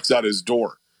just walks out his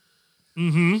door.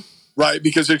 Right?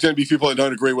 Because there's going to be people that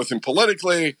don't agree with him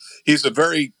politically. He's a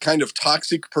very kind of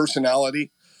toxic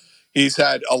personality. He's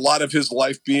had a lot of his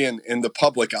life being in the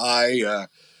public eye.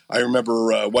 I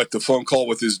remember the phone call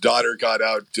with his daughter got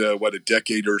out, a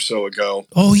decade or so ago.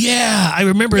 Oh, yeah. I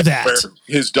remember that. Where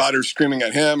his daughter's screaming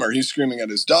at him or he's screaming at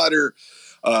his daughter.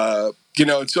 And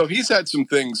so he's had some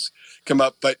things come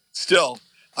up. But still,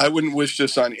 I wouldn't wish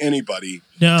this on anybody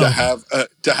to have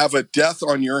a death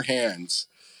on your hands.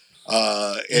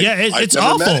 It's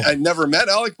awful. I never met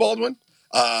Alec Baldwin.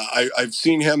 I've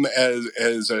seen him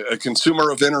as a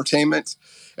consumer of entertainment.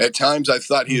 At times, I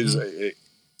thought he is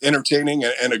entertaining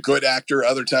and a good actor.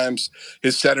 Other times,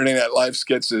 his Saturday Night Live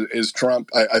skits is Trump.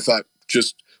 I thought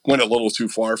just went a little too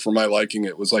far for my liking.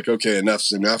 It was like, okay,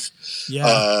 enough's enough.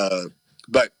 Yeah.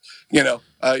 But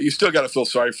you still got to feel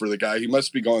sorry for the guy. He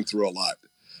must be going through a lot.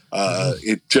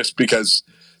 It just because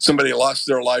somebody lost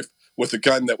their life with a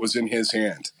gun that was in his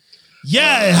hand.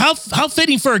 Yeah, how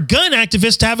fitting for a gun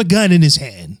activist to have a gun in his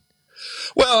hand.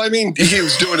 Well, I mean, he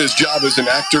was doing his job as an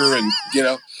actor, and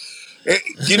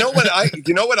You know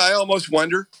what I almost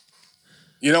wonder?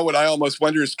 You know what I almost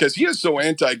wonder is because he is so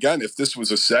anti-gun. If this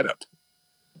was a setup,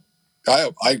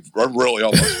 I really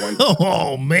almost wonder.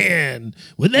 Oh man,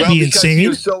 wouldn't that be because insane? he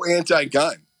was so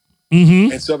anti-gun,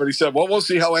 Mm-hmm. and somebody said, "Well, we'll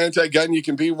see how anti-gun you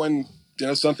can be when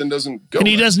something doesn't go." And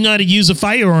he right." doesn't know how to use a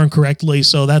firearm correctly,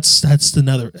 so that's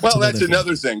another. That's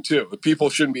another thing too. People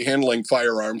shouldn't be handling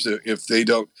firearms if they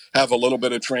don't have a little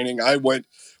bit of training. I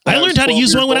learned how to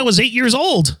use one when I was 8 years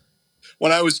old.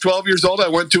 When I was 12 years old, I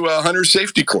went to a hunter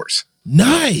safety course.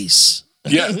 Nice.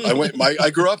 Yeah,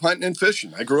 I grew up hunting and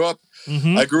fishing. I grew up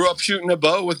shooting a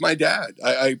bow with my dad.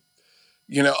 I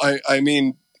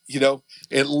mean,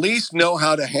 at least know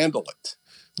how to handle it.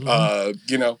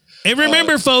 And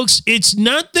remember, folks, it's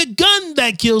not the gun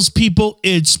that kills people.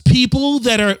 It's people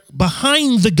that are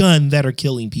behind the gun that are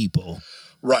killing people.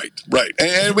 Right.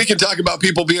 And we can talk about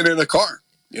people being in a car.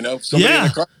 Somebody in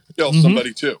a car kills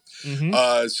somebody too.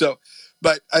 Mm-hmm.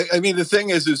 But I mean, the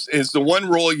thing is the one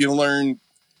rule you learn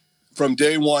from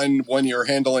day one when you're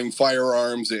handling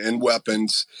firearms and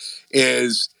weapons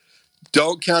is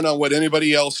don't count on what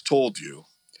anybody else told you.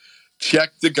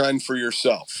 Check the gun for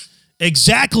yourself.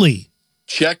 Exactly.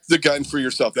 Check the gun for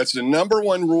yourself. That's the number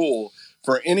one rule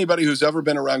for anybody who's ever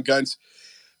been around guns.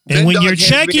 And when you're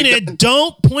checking it,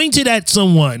 don't point it at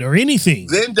someone or anything.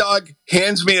 Vindog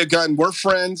hands me a gun. We're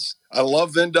friends. I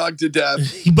love Vindog to death.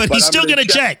 but he's still going to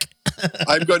check.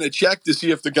 I'm going to check to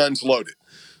see if the gun's loaded.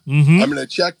 Mm-hmm. I'm going to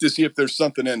check to see if there's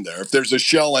something in there, if there's a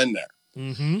shell in there.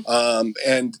 Mm-hmm.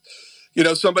 And,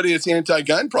 somebody that's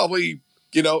anti-gun probably,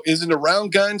 isn't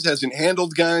around guns, hasn't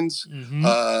handled guns. Mm-hmm.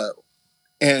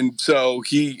 And so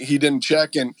he didn't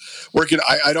check. And working,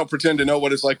 I don't pretend to know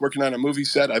what it's like working on a movie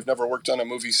set. I've never worked on a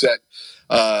movie set.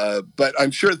 But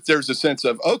I'm sure that there's a sense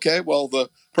of, okay, well, the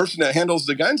person that handles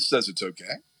the gun says it's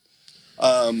okay.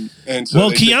 And so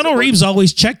Keanu Reeves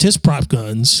always checked his prop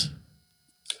guns.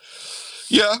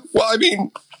 Yeah. Well, I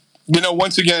mean,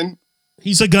 once again,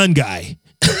 he's a gun guy.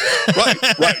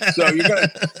 Right. So you're going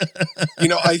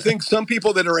to, I think some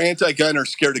people that are anti-gun are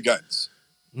scared of guns,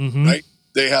 mm-hmm. right?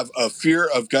 They have a fear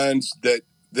of guns that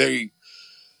they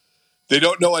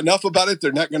don't know enough about it.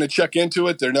 They're not going to check into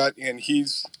it. They're not, and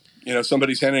he's,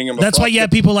 somebody's handing him. That's why you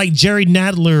have people like Jerry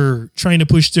Nadler trying to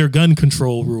push their gun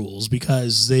control rules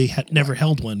because they had never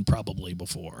held one probably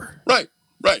before. Right.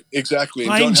 Exactly.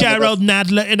 And I'm Gerald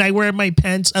Nadler, and I wear my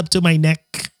pants up to my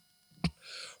neck.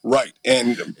 Right.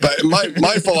 But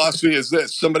my philosophy is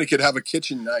this: somebody could have a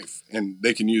kitchen knife, and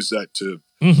they can use that to,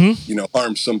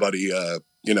 harm somebody.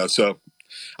 So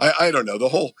I don't know. The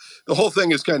whole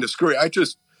thing is kind of screwy. I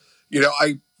just,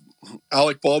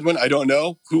 Alec Baldwin, I don't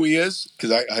know who he is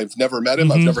because I've never met him.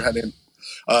 Mm-hmm. I've never had him.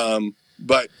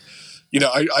 But,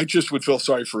 I just would feel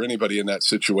sorry for anybody in that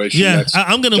situation. Yeah,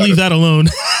 I'm going to leave that alone.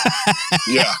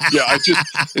 Yeah.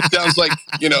 It sounds like,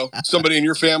 somebody in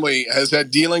your family has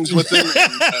had dealings with him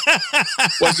and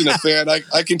wasn't a fan.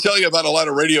 I can tell you about a lot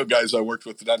of radio guys I worked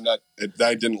with that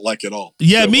I didn't like at all.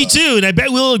 Yeah, so, me too. And I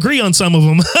bet we'll agree on some of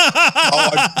them.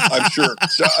 I'm sure.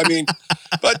 So,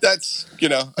 but that's,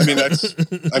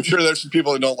 I'm sure there's some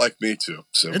people that don't like me too.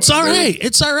 So it's all right.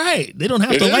 It's all right. They don't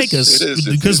have to like us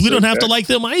because we don't have to like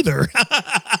them either.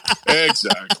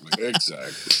 Exactly.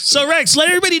 So Rex, let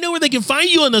everybody know where they can find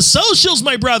you on the socials,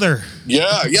 my brother.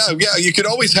 Yeah. You can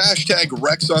always hashtag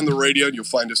Rex on the radio and you'll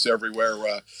find us everywhere.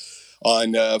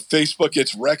 On Facebook,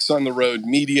 it's Rex on the Road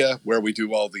Media, where we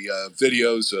do all the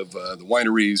videos of the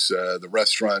wineries, the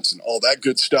restaurants, and all that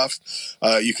good stuff.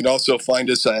 You can also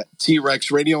find us at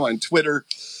T-Rex Radio on Twitter,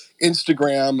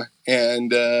 Instagram,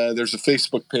 and there's a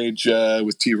Facebook page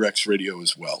with T-Rex Radio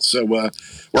as well. So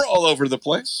we're all over the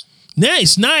place.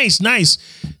 Nice.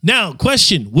 Now,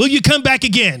 question, will you come back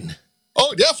again?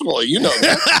 Oh, definitely. You know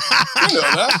that.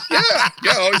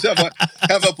 Yeah. Always have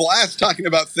a blast talking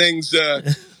about things,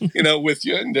 with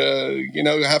you and,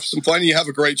 have some fun. You have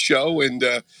a great show and,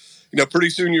 pretty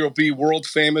soon you'll be world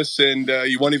famous and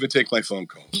you won't even take my phone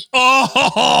calls.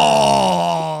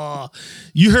 Oh,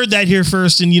 you heard that here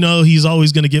first. And, he's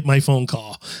always going to get my phone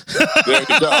call.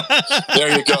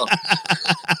 There you go.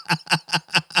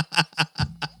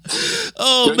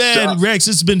 Oh, good man, stuff. Rex,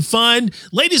 it's been fun.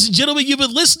 Ladies and gentlemen, you've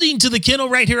been listening to The Kennel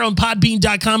right here on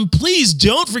Podbean.com. Please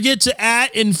don't forget to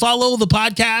add and follow the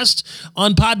podcast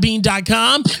on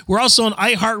Podbean.com. We're also on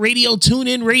iHeartRadio,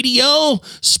 TuneIn Radio,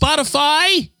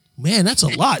 Spotify. Man, that's a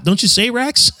lot. Don't you say,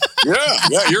 Rex? Yeah,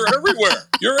 you're everywhere.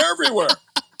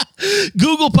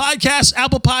 Google Podcasts,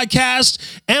 Apple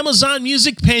Podcasts, Amazon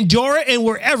Music, Pandora, and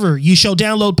wherever you shall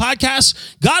download podcasts.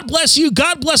 God bless you.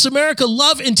 God bless America.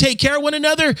 Love and take care of one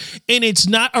another. And it's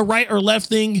not a right or left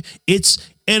thing. It's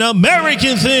an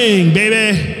American thing,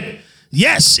 baby.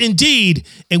 Yes, indeed.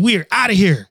 And we are out of here.